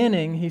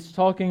beginning, he's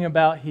talking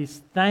about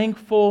he's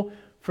thankful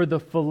for the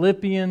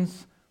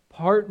Philippians'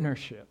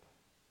 partnership.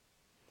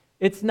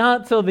 It's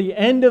not till the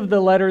end of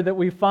the letter that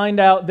we find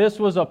out this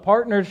was a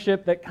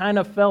partnership that kind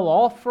of fell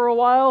off for a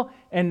while,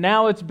 and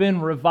now it's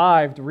been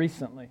revived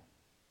recently.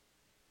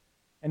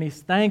 And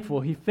he's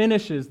thankful. He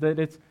finishes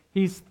that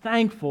he's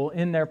thankful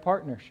in their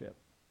partnership.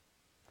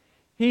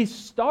 He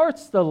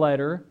starts the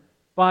letter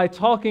by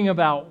talking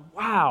about,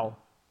 wow,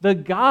 the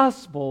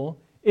gospel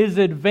is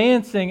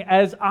advancing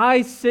as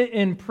I sit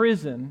in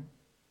prison,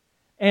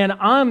 and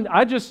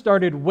I just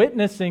started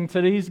witnessing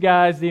to these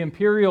guys, the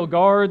Imperial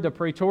Guard, the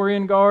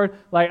Praetorian Guard.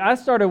 Like, I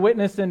started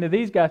witnessing to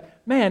these guys.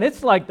 Man,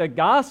 it's like the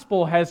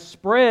gospel has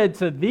spread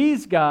to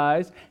these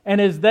guys, and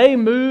as they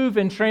move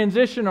and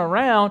transition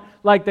around,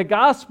 like the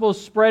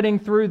gospel's spreading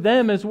through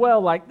them as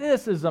well. Like,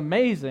 this is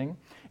amazing.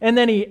 And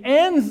then he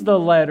ends the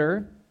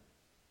letter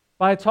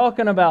by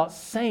talking about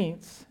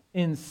saints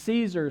in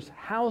Caesar's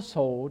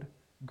household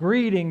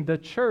greeting the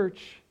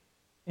church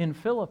in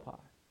Philippi.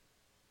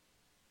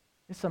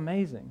 It's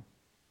amazing.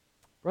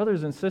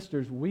 Brothers and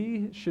sisters,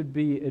 we should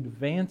be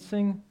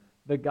advancing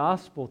the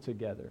gospel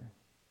together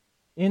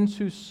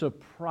into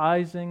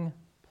surprising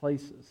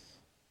places.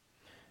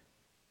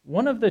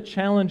 One of the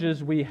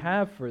challenges we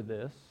have for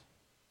this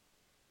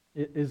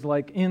is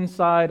like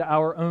inside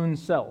our own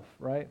self,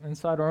 right?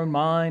 Inside our own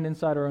mind,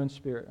 inside our own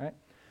spirit, right?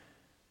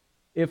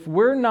 If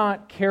we're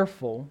not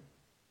careful,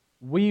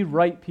 we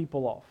write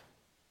people off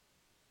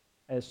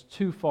as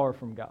too far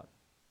from God.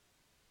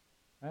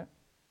 Right?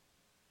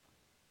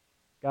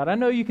 God, I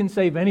know you can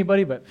save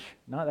anybody, but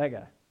not that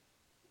guy.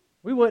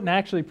 We wouldn't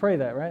actually pray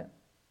that, right?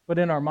 But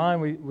in our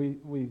mind,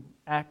 we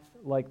act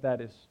like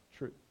that is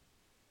true.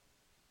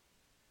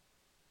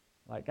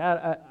 Like,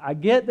 I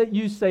get that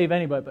you save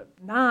anybody, but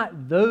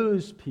not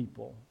those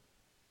people.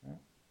 Right?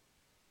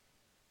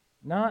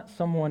 Not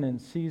someone in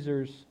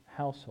Caesar's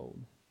household.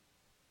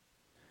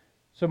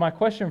 So my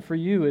question for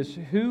you is,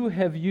 who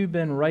have you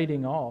been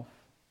writing off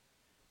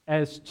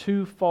as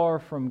too far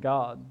from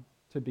God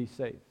to be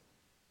saved?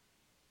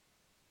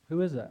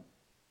 Who is that?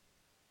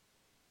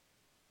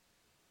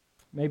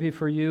 Maybe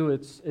for you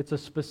it's a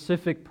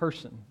specific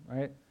person,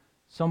 right?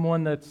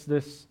 Someone that's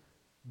this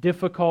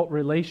difficult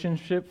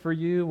relationship for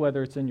you,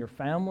 whether it's in your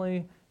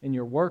family, in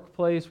your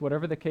workplace,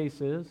 whatever the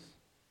case is.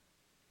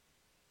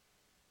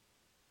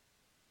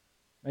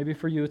 Maybe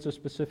for you it's a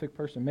specific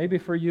person. Maybe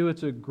for you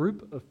it's a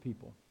group of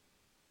people.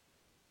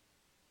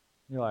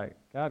 You're like,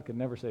 God could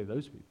never save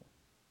those people.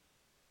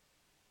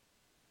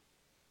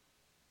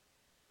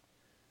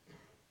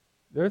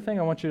 The other thing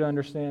I want you to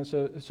understand,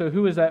 so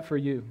who is that for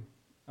you?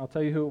 I'll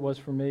tell you who it was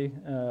for me,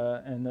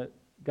 and that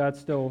God's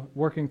still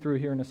working through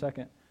here in a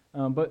second.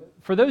 But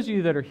for those of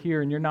you that are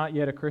here and you're not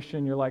yet a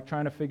Christian, you're like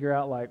trying to figure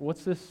out like,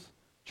 what's this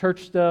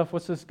church stuff?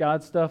 What's this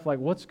God stuff? Like,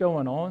 what's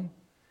going on?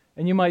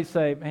 And you might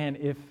say, man,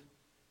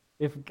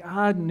 if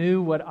God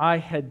knew what I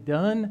had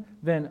done,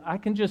 then I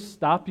can just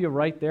stop you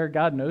right there.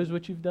 God knows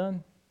what you've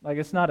done. Like,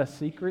 it's not a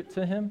secret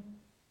to Him.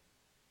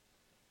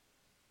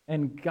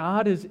 And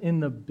God is in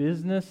the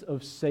business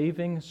of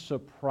saving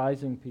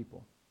surprising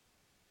people.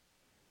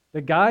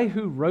 The guy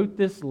who wrote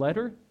this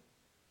letter,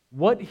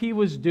 what he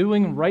was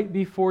doing right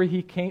before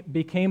he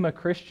became a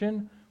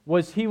Christian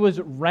was he was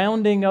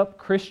rounding up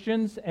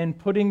Christians and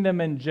putting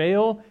them in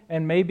jail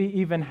and maybe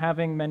even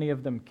having many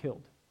of them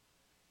killed.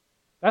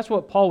 That's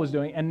what Paul was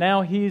doing. And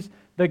now he's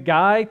the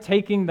guy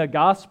taking the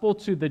gospel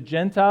to the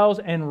Gentiles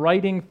and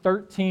writing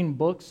 13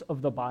 books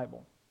of the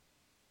Bible.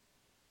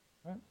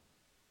 Right?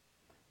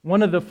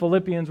 One of the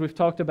Philippians, we've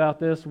talked about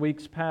this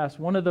weeks past,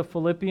 one of the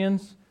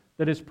Philippians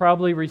that is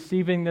probably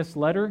receiving this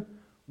letter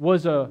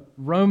was a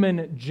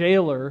Roman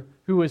jailer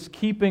who was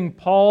keeping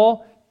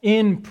Paul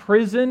in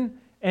prison,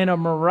 and a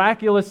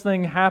miraculous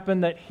thing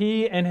happened that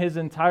he and his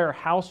entire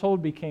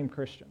household became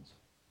Christians.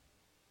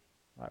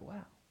 Like,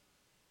 wow.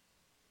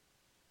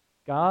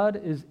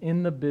 God is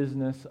in the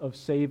business of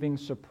saving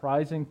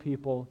surprising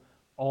people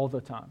all the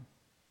time.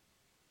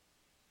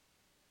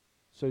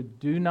 So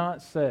do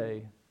not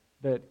say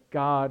that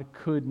God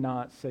could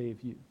not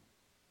save you.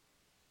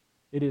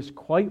 It is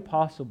quite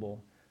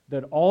possible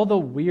that all the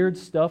weird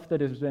stuff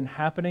that has been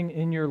happening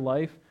in your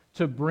life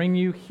to bring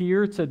you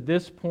here to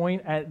this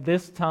point at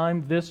this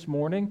time this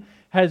morning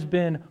has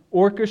been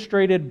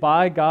orchestrated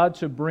by God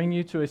to bring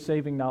you to a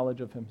saving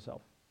knowledge of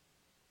Himself.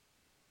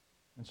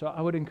 And so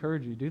I would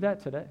encourage you, do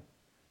that today.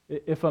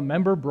 If a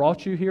member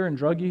brought you here and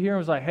drug you here and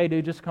was like, hey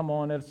dude, just come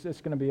on, it's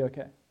going to be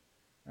okay.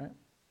 Right?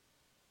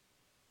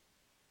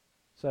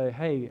 Say,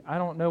 hey, I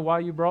don't know why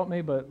you brought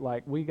me, but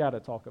like we got to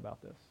talk about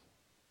this.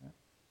 Right?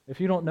 If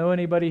you don't know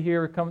anybody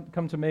here,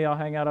 come to me. I'll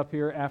hang out up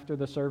here after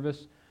the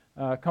service.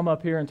 Come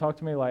up here and talk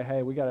to me like,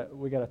 hey, we got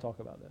to talk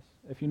about this.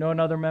 If you know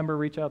another member,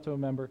 reach out to a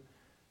member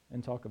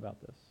and talk about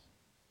this.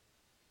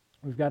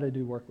 We've got to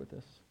do work with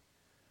this.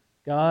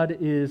 God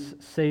is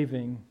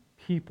saving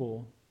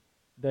people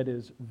that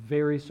is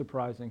very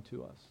surprising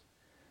to us.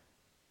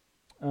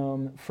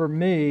 For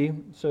me,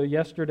 so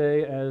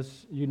yesterday,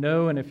 as you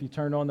know, and if you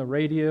turned on the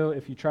radio,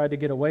 if you tried to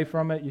get away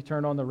from it, you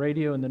turned on the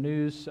radio and the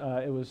news,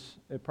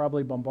 it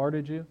probably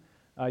bombarded you.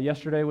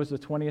 Yesterday was the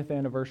 20th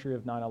anniversary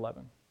of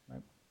 9/11.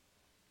 Right?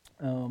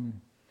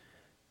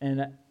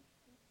 And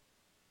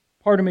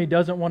part of me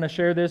doesn't want to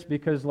share this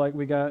because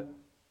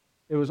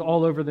it was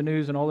all over the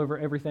news and all over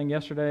everything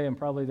yesterday, and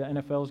probably the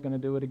NFL is going to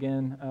do it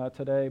again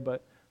today,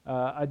 but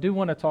I do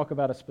want to talk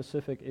about a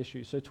specific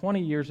issue. So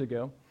 20 years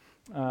ago,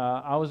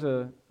 I was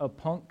a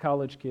punk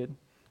college kid,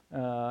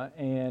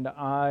 and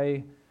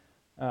I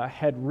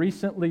had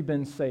recently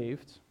been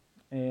saved,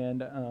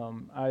 and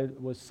I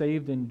was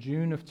saved in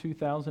June of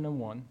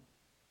 2001,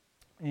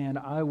 and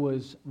I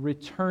was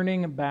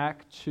returning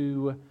back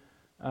to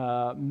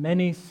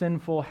many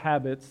sinful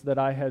habits that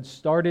I had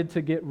started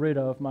to get rid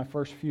of my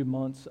first few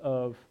months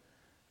of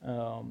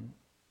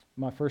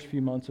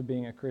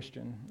being a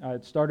Christian. I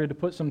had started to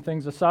put some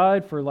things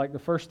aside for like the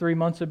first 3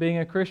 months of being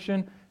a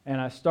Christian, and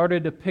I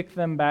started to pick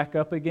them back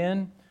up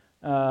again,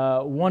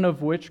 one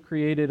of which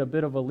created a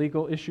bit of a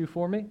legal issue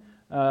for me.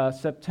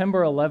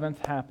 September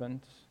 11th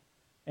happened,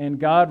 and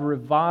God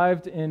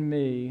revived in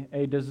me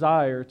a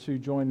desire to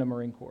join the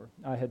Marine Corps.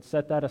 I had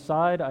set that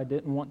aside. I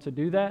didn't want to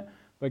do that,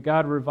 but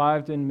God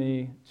revived in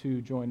me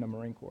to join the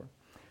Marine Corps.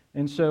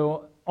 And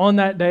so on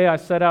that day, I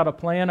set out a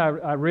plan.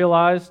 I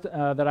realized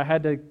that I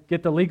had to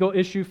get the legal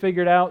issue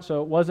figured out,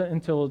 so it wasn't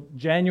until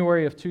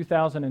January of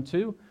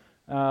 2002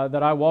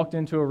 that I walked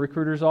into a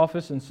recruiter's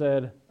office and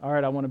said, all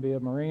right, I want to be a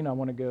Marine. I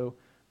want to go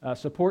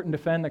support and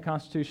defend the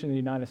Constitution of the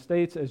United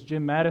States. As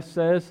Jim Mattis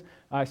says,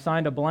 I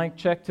signed a blank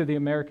check to the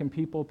American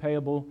people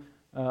payable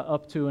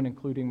up to and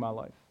including my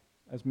life,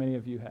 as many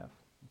of you have.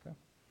 Okay.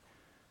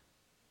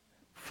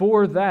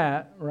 For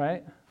that,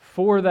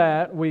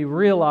 we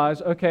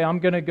realize, okay, I'm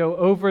going to go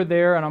over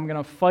there and I'm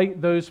going to fight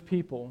those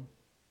people,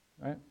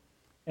 right?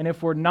 And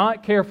if we're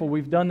not careful,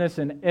 we've done this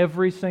in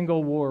every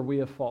single war we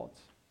have fought.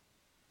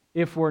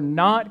 If we're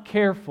not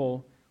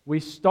careful, we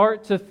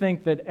start to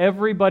think that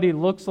everybody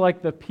looks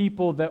like the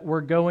people that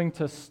we're going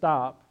to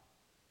stop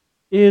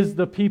is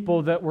the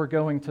people that we're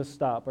going to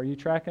stop. Are you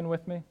tracking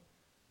with me?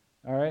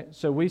 All right?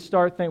 So we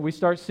start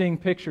seeing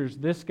pictures,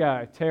 this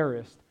guy,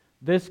 terrorist,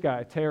 this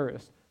guy,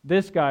 terrorist,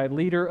 this guy,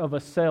 leader of a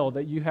cell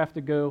that you have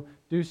to go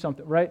do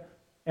something, right?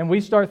 And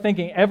we start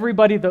thinking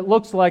everybody that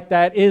looks like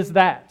that is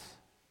that.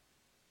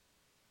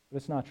 But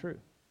it's not true.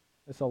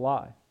 It's a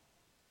lie.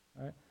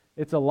 Right?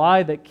 It's a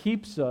lie that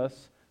keeps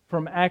us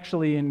from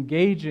actually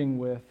engaging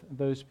with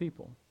those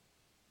people.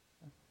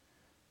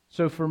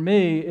 So for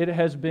me, it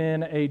has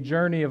been a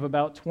journey of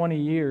about 20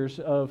 years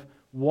of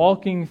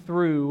walking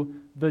through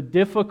the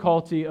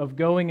difficulty of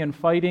going and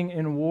fighting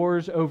in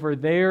wars over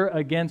there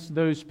against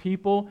those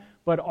people,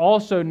 but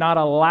also not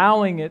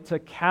allowing it to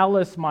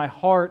callous my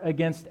heart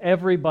against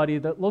everybody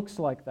that looks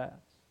like that.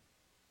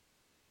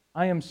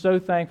 I am so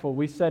thankful.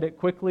 We said it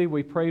quickly.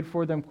 We prayed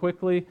for them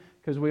quickly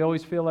because we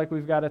always feel like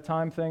we've got a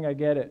time thing. I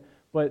get it.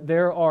 But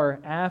there are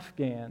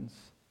Afghans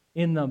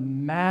in the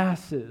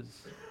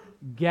masses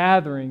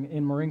gathering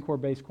in Marine Corps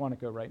Base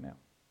Quantico right now.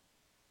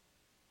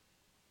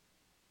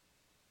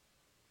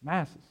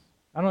 Masses.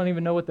 I don't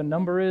even know what the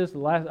number is. The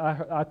last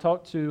I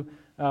talked to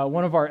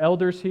one of our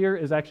elders here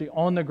is actually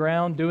on the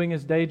ground doing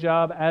his day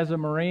job as a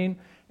Marine,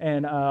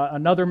 and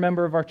another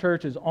member of our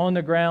church is on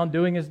the ground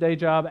doing his day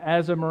job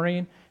as a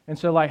Marine. And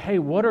so like, hey,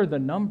 what are the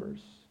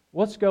numbers?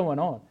 What's going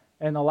on?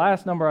 And the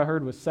last number I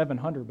heard was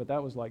 700, but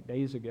that was like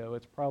days ago.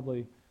 It's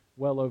probably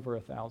well over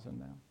 1,000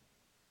 now.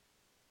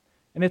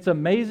 And it's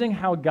amazing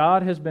how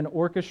God has been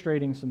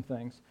orchestrating some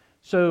things.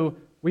 So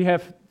we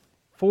have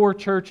 4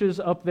 churches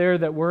up there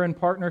that we're in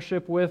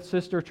partnership with,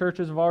 sister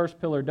churches of ours,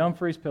 Pillar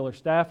Dumfries, Pillar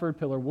Stafford,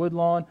 Pillar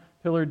Woodlawn,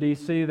 Pillar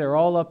DC. They're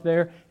all up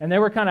there, and they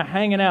were kind of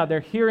hanging out.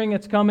 They're hearing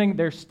it's coming.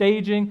 They're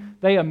staging.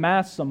 They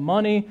amass some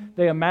money.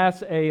 They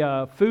amass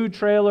a food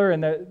trailer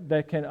and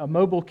a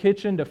mobile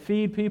kitchen to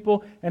feed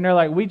people. And they're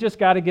like, we just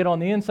got to get on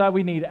the inside.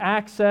 We need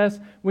access.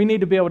 We need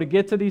to be able to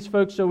get to these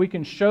folks so we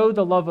can show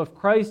the love of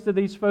Christ to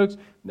these folks.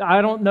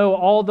 I don't know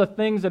all the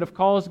things that have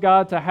caused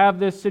God to have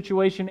this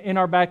situation in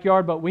our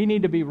backyard, but we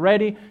need to be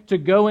ready to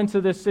go into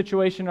this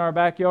situation in our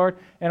backyard.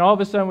 And all of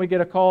a sudden we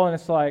get a call, and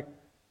it's like,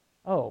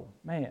 oh,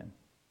 man.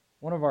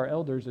 One of our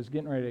elders is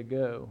getting ready to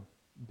go,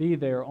 be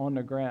there on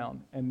the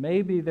ground. And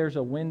maybe there's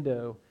a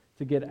window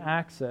to get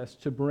access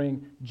to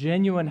bring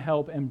genuine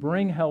help and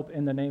bring help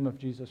in the name of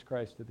Jesus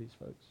Christ to these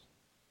folks.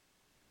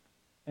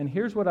 And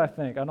here's what I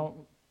think.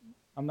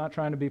 I'm not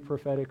trying to be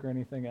prophetic or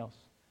anything else.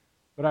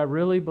 But I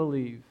really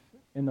believe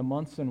in the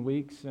months and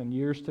weeks and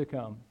years to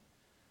come,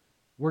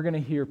 we're going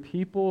to hear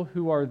people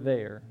who are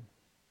there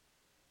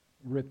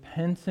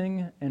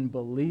repenting and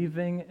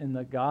believing in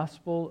the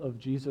gospel of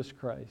Jesus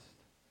Christ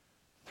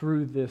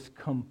through this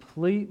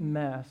complete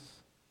mess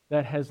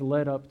that has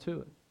led up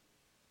to it.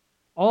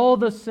 All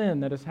the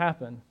sin that has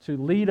happened to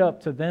lead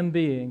up to them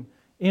being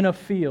in a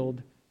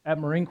field at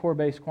Marine Corps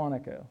Base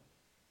Quantico.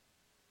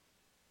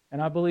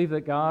 And I believe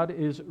that God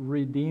is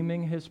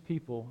redeeming His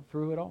people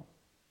through it all.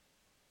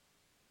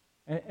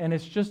 And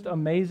it's just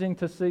amazing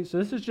to see.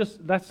 So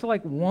that's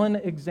like one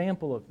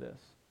example of this.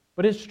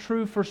 But it's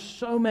true for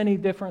so many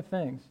different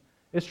things.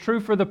 It's true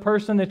for the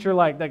person that you're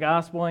like, the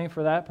gospel ain't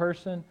for that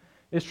person.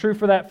 It's true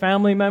for that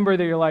family member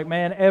that you're like,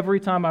 man, every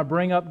time I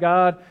bring up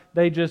God,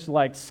 they just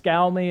like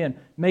scowl me and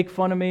make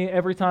fun of me.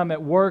 Every time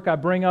at work I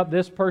bring up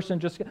this person,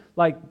 just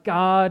like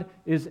God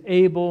is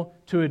able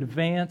to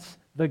advance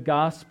the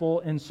gospel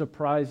in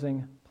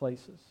surprising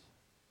places.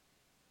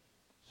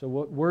 So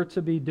what we're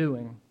to be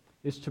doing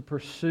is to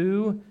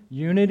pursue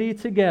unity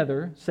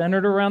together,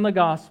 centered around the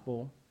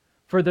gospel,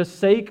 for the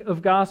sake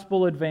of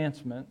gospel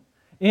advancement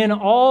in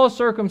all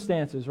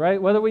circumstances,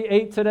 right? Whether we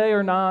ate today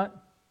or not,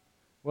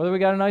 whether we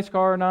got a nice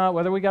car or not,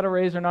 whether we got a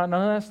raise or not,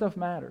 none of that stuff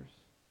matters.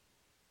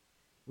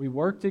 We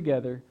work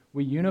together,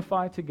 we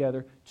unify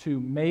together to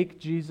make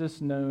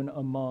Jesus known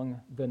among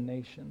the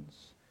nations,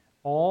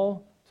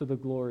 all to the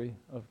glory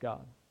of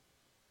God.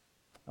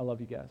 I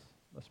love you guys.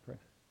 Let's pray.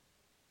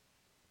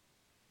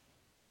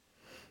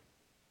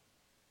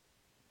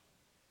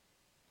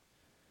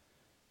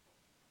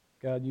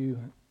 God, you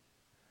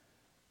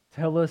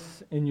tell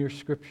us in your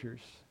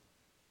scriptures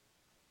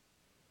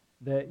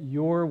that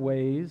your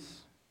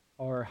ways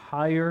are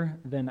higher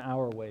than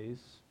our ways,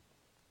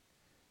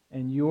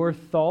 and your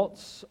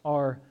thoughts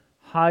are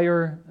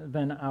higher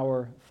than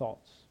our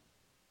thoughts.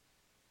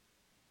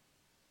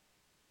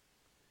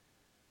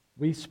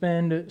 We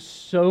spend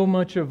so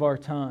much of our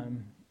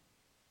time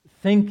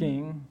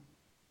thinking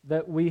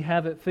that we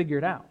have it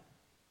figured out.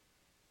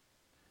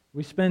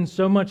 We spend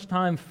so much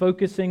time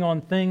focusing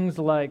on things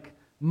like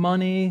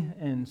money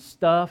and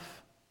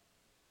stuff,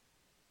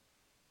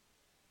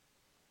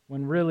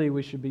 when really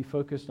we should be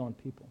focused on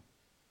people.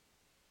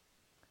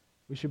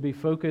 We should be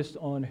focused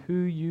on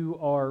who you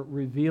are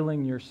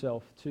revealing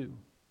yourself to.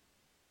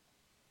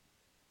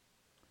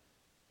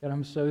 God,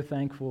 I'm so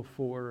thankful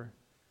for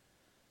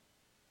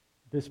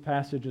this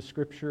passage of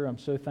Scripture. I'm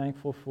so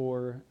thankful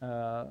for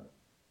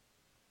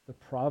the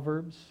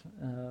Proverbs.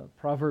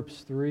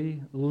 Proverbs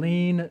 3,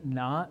 lean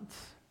not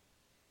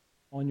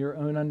on your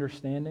own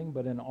understanding,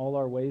 but in all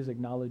our ways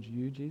acknowledge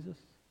you, Jesus.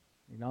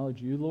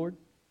 Acknowledge you, Lord.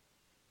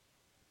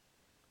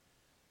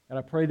 God,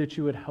 I pray that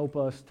you would help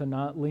us to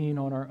not lean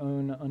on our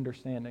own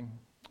understanding,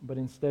 but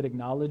instead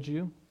acknowledge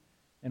you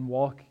and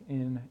walk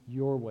in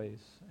your ways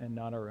and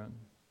not our own.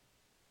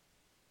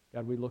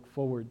 God, we look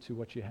forward to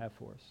what you have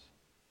for us.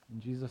 In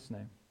Jesus'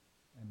 name,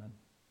 amen.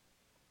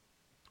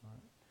 All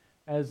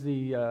right. As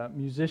the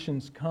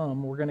musicians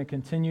come, we're going to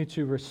continue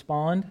to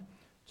respond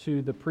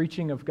to the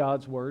preaching of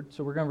God's word.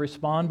 So we're going to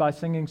respond by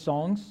singing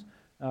songs,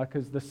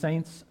 because the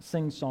saints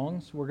sing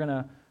songs. We're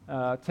going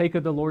to take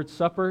of the Lord's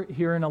Supper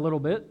here in a little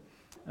bit.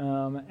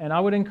 And I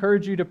would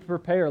encourage you to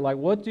prepare, like,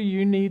 what do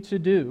you need to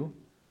do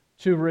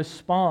to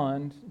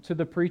respond to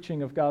the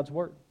preaching of God's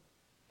word?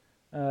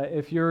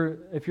 If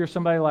you're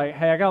somebody like,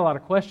 hey, I got a lot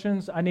of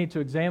questions, I need to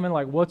examine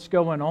like what's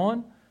going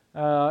on,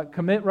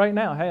 commit right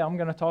now. Hey, I'm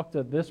going to talk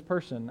to this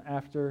person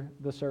after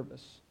the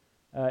service.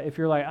 If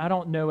you're like, I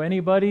don't know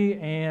anybody,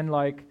 and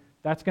like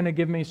that's going to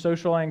give me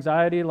social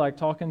anxiety, like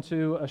talking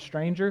to a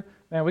stranger,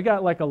 man, we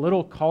got like a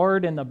little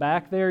card in the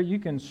back there. You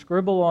can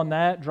scribble on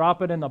that,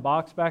 drop it in the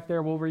box back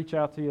there. We'll reach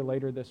out to you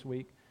later this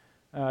week.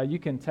 You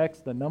can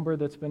text the number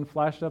that's been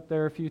flashed up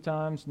there a few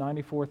times,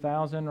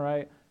 94,000,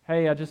 right?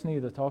 Hey, I just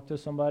need to talk to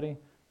somebody.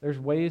 There's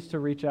ways to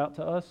reach out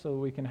to us so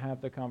we can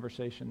have the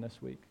conversation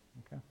this week.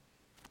 Okay,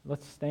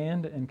 let's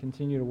stand and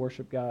continue to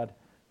worship God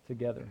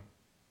together.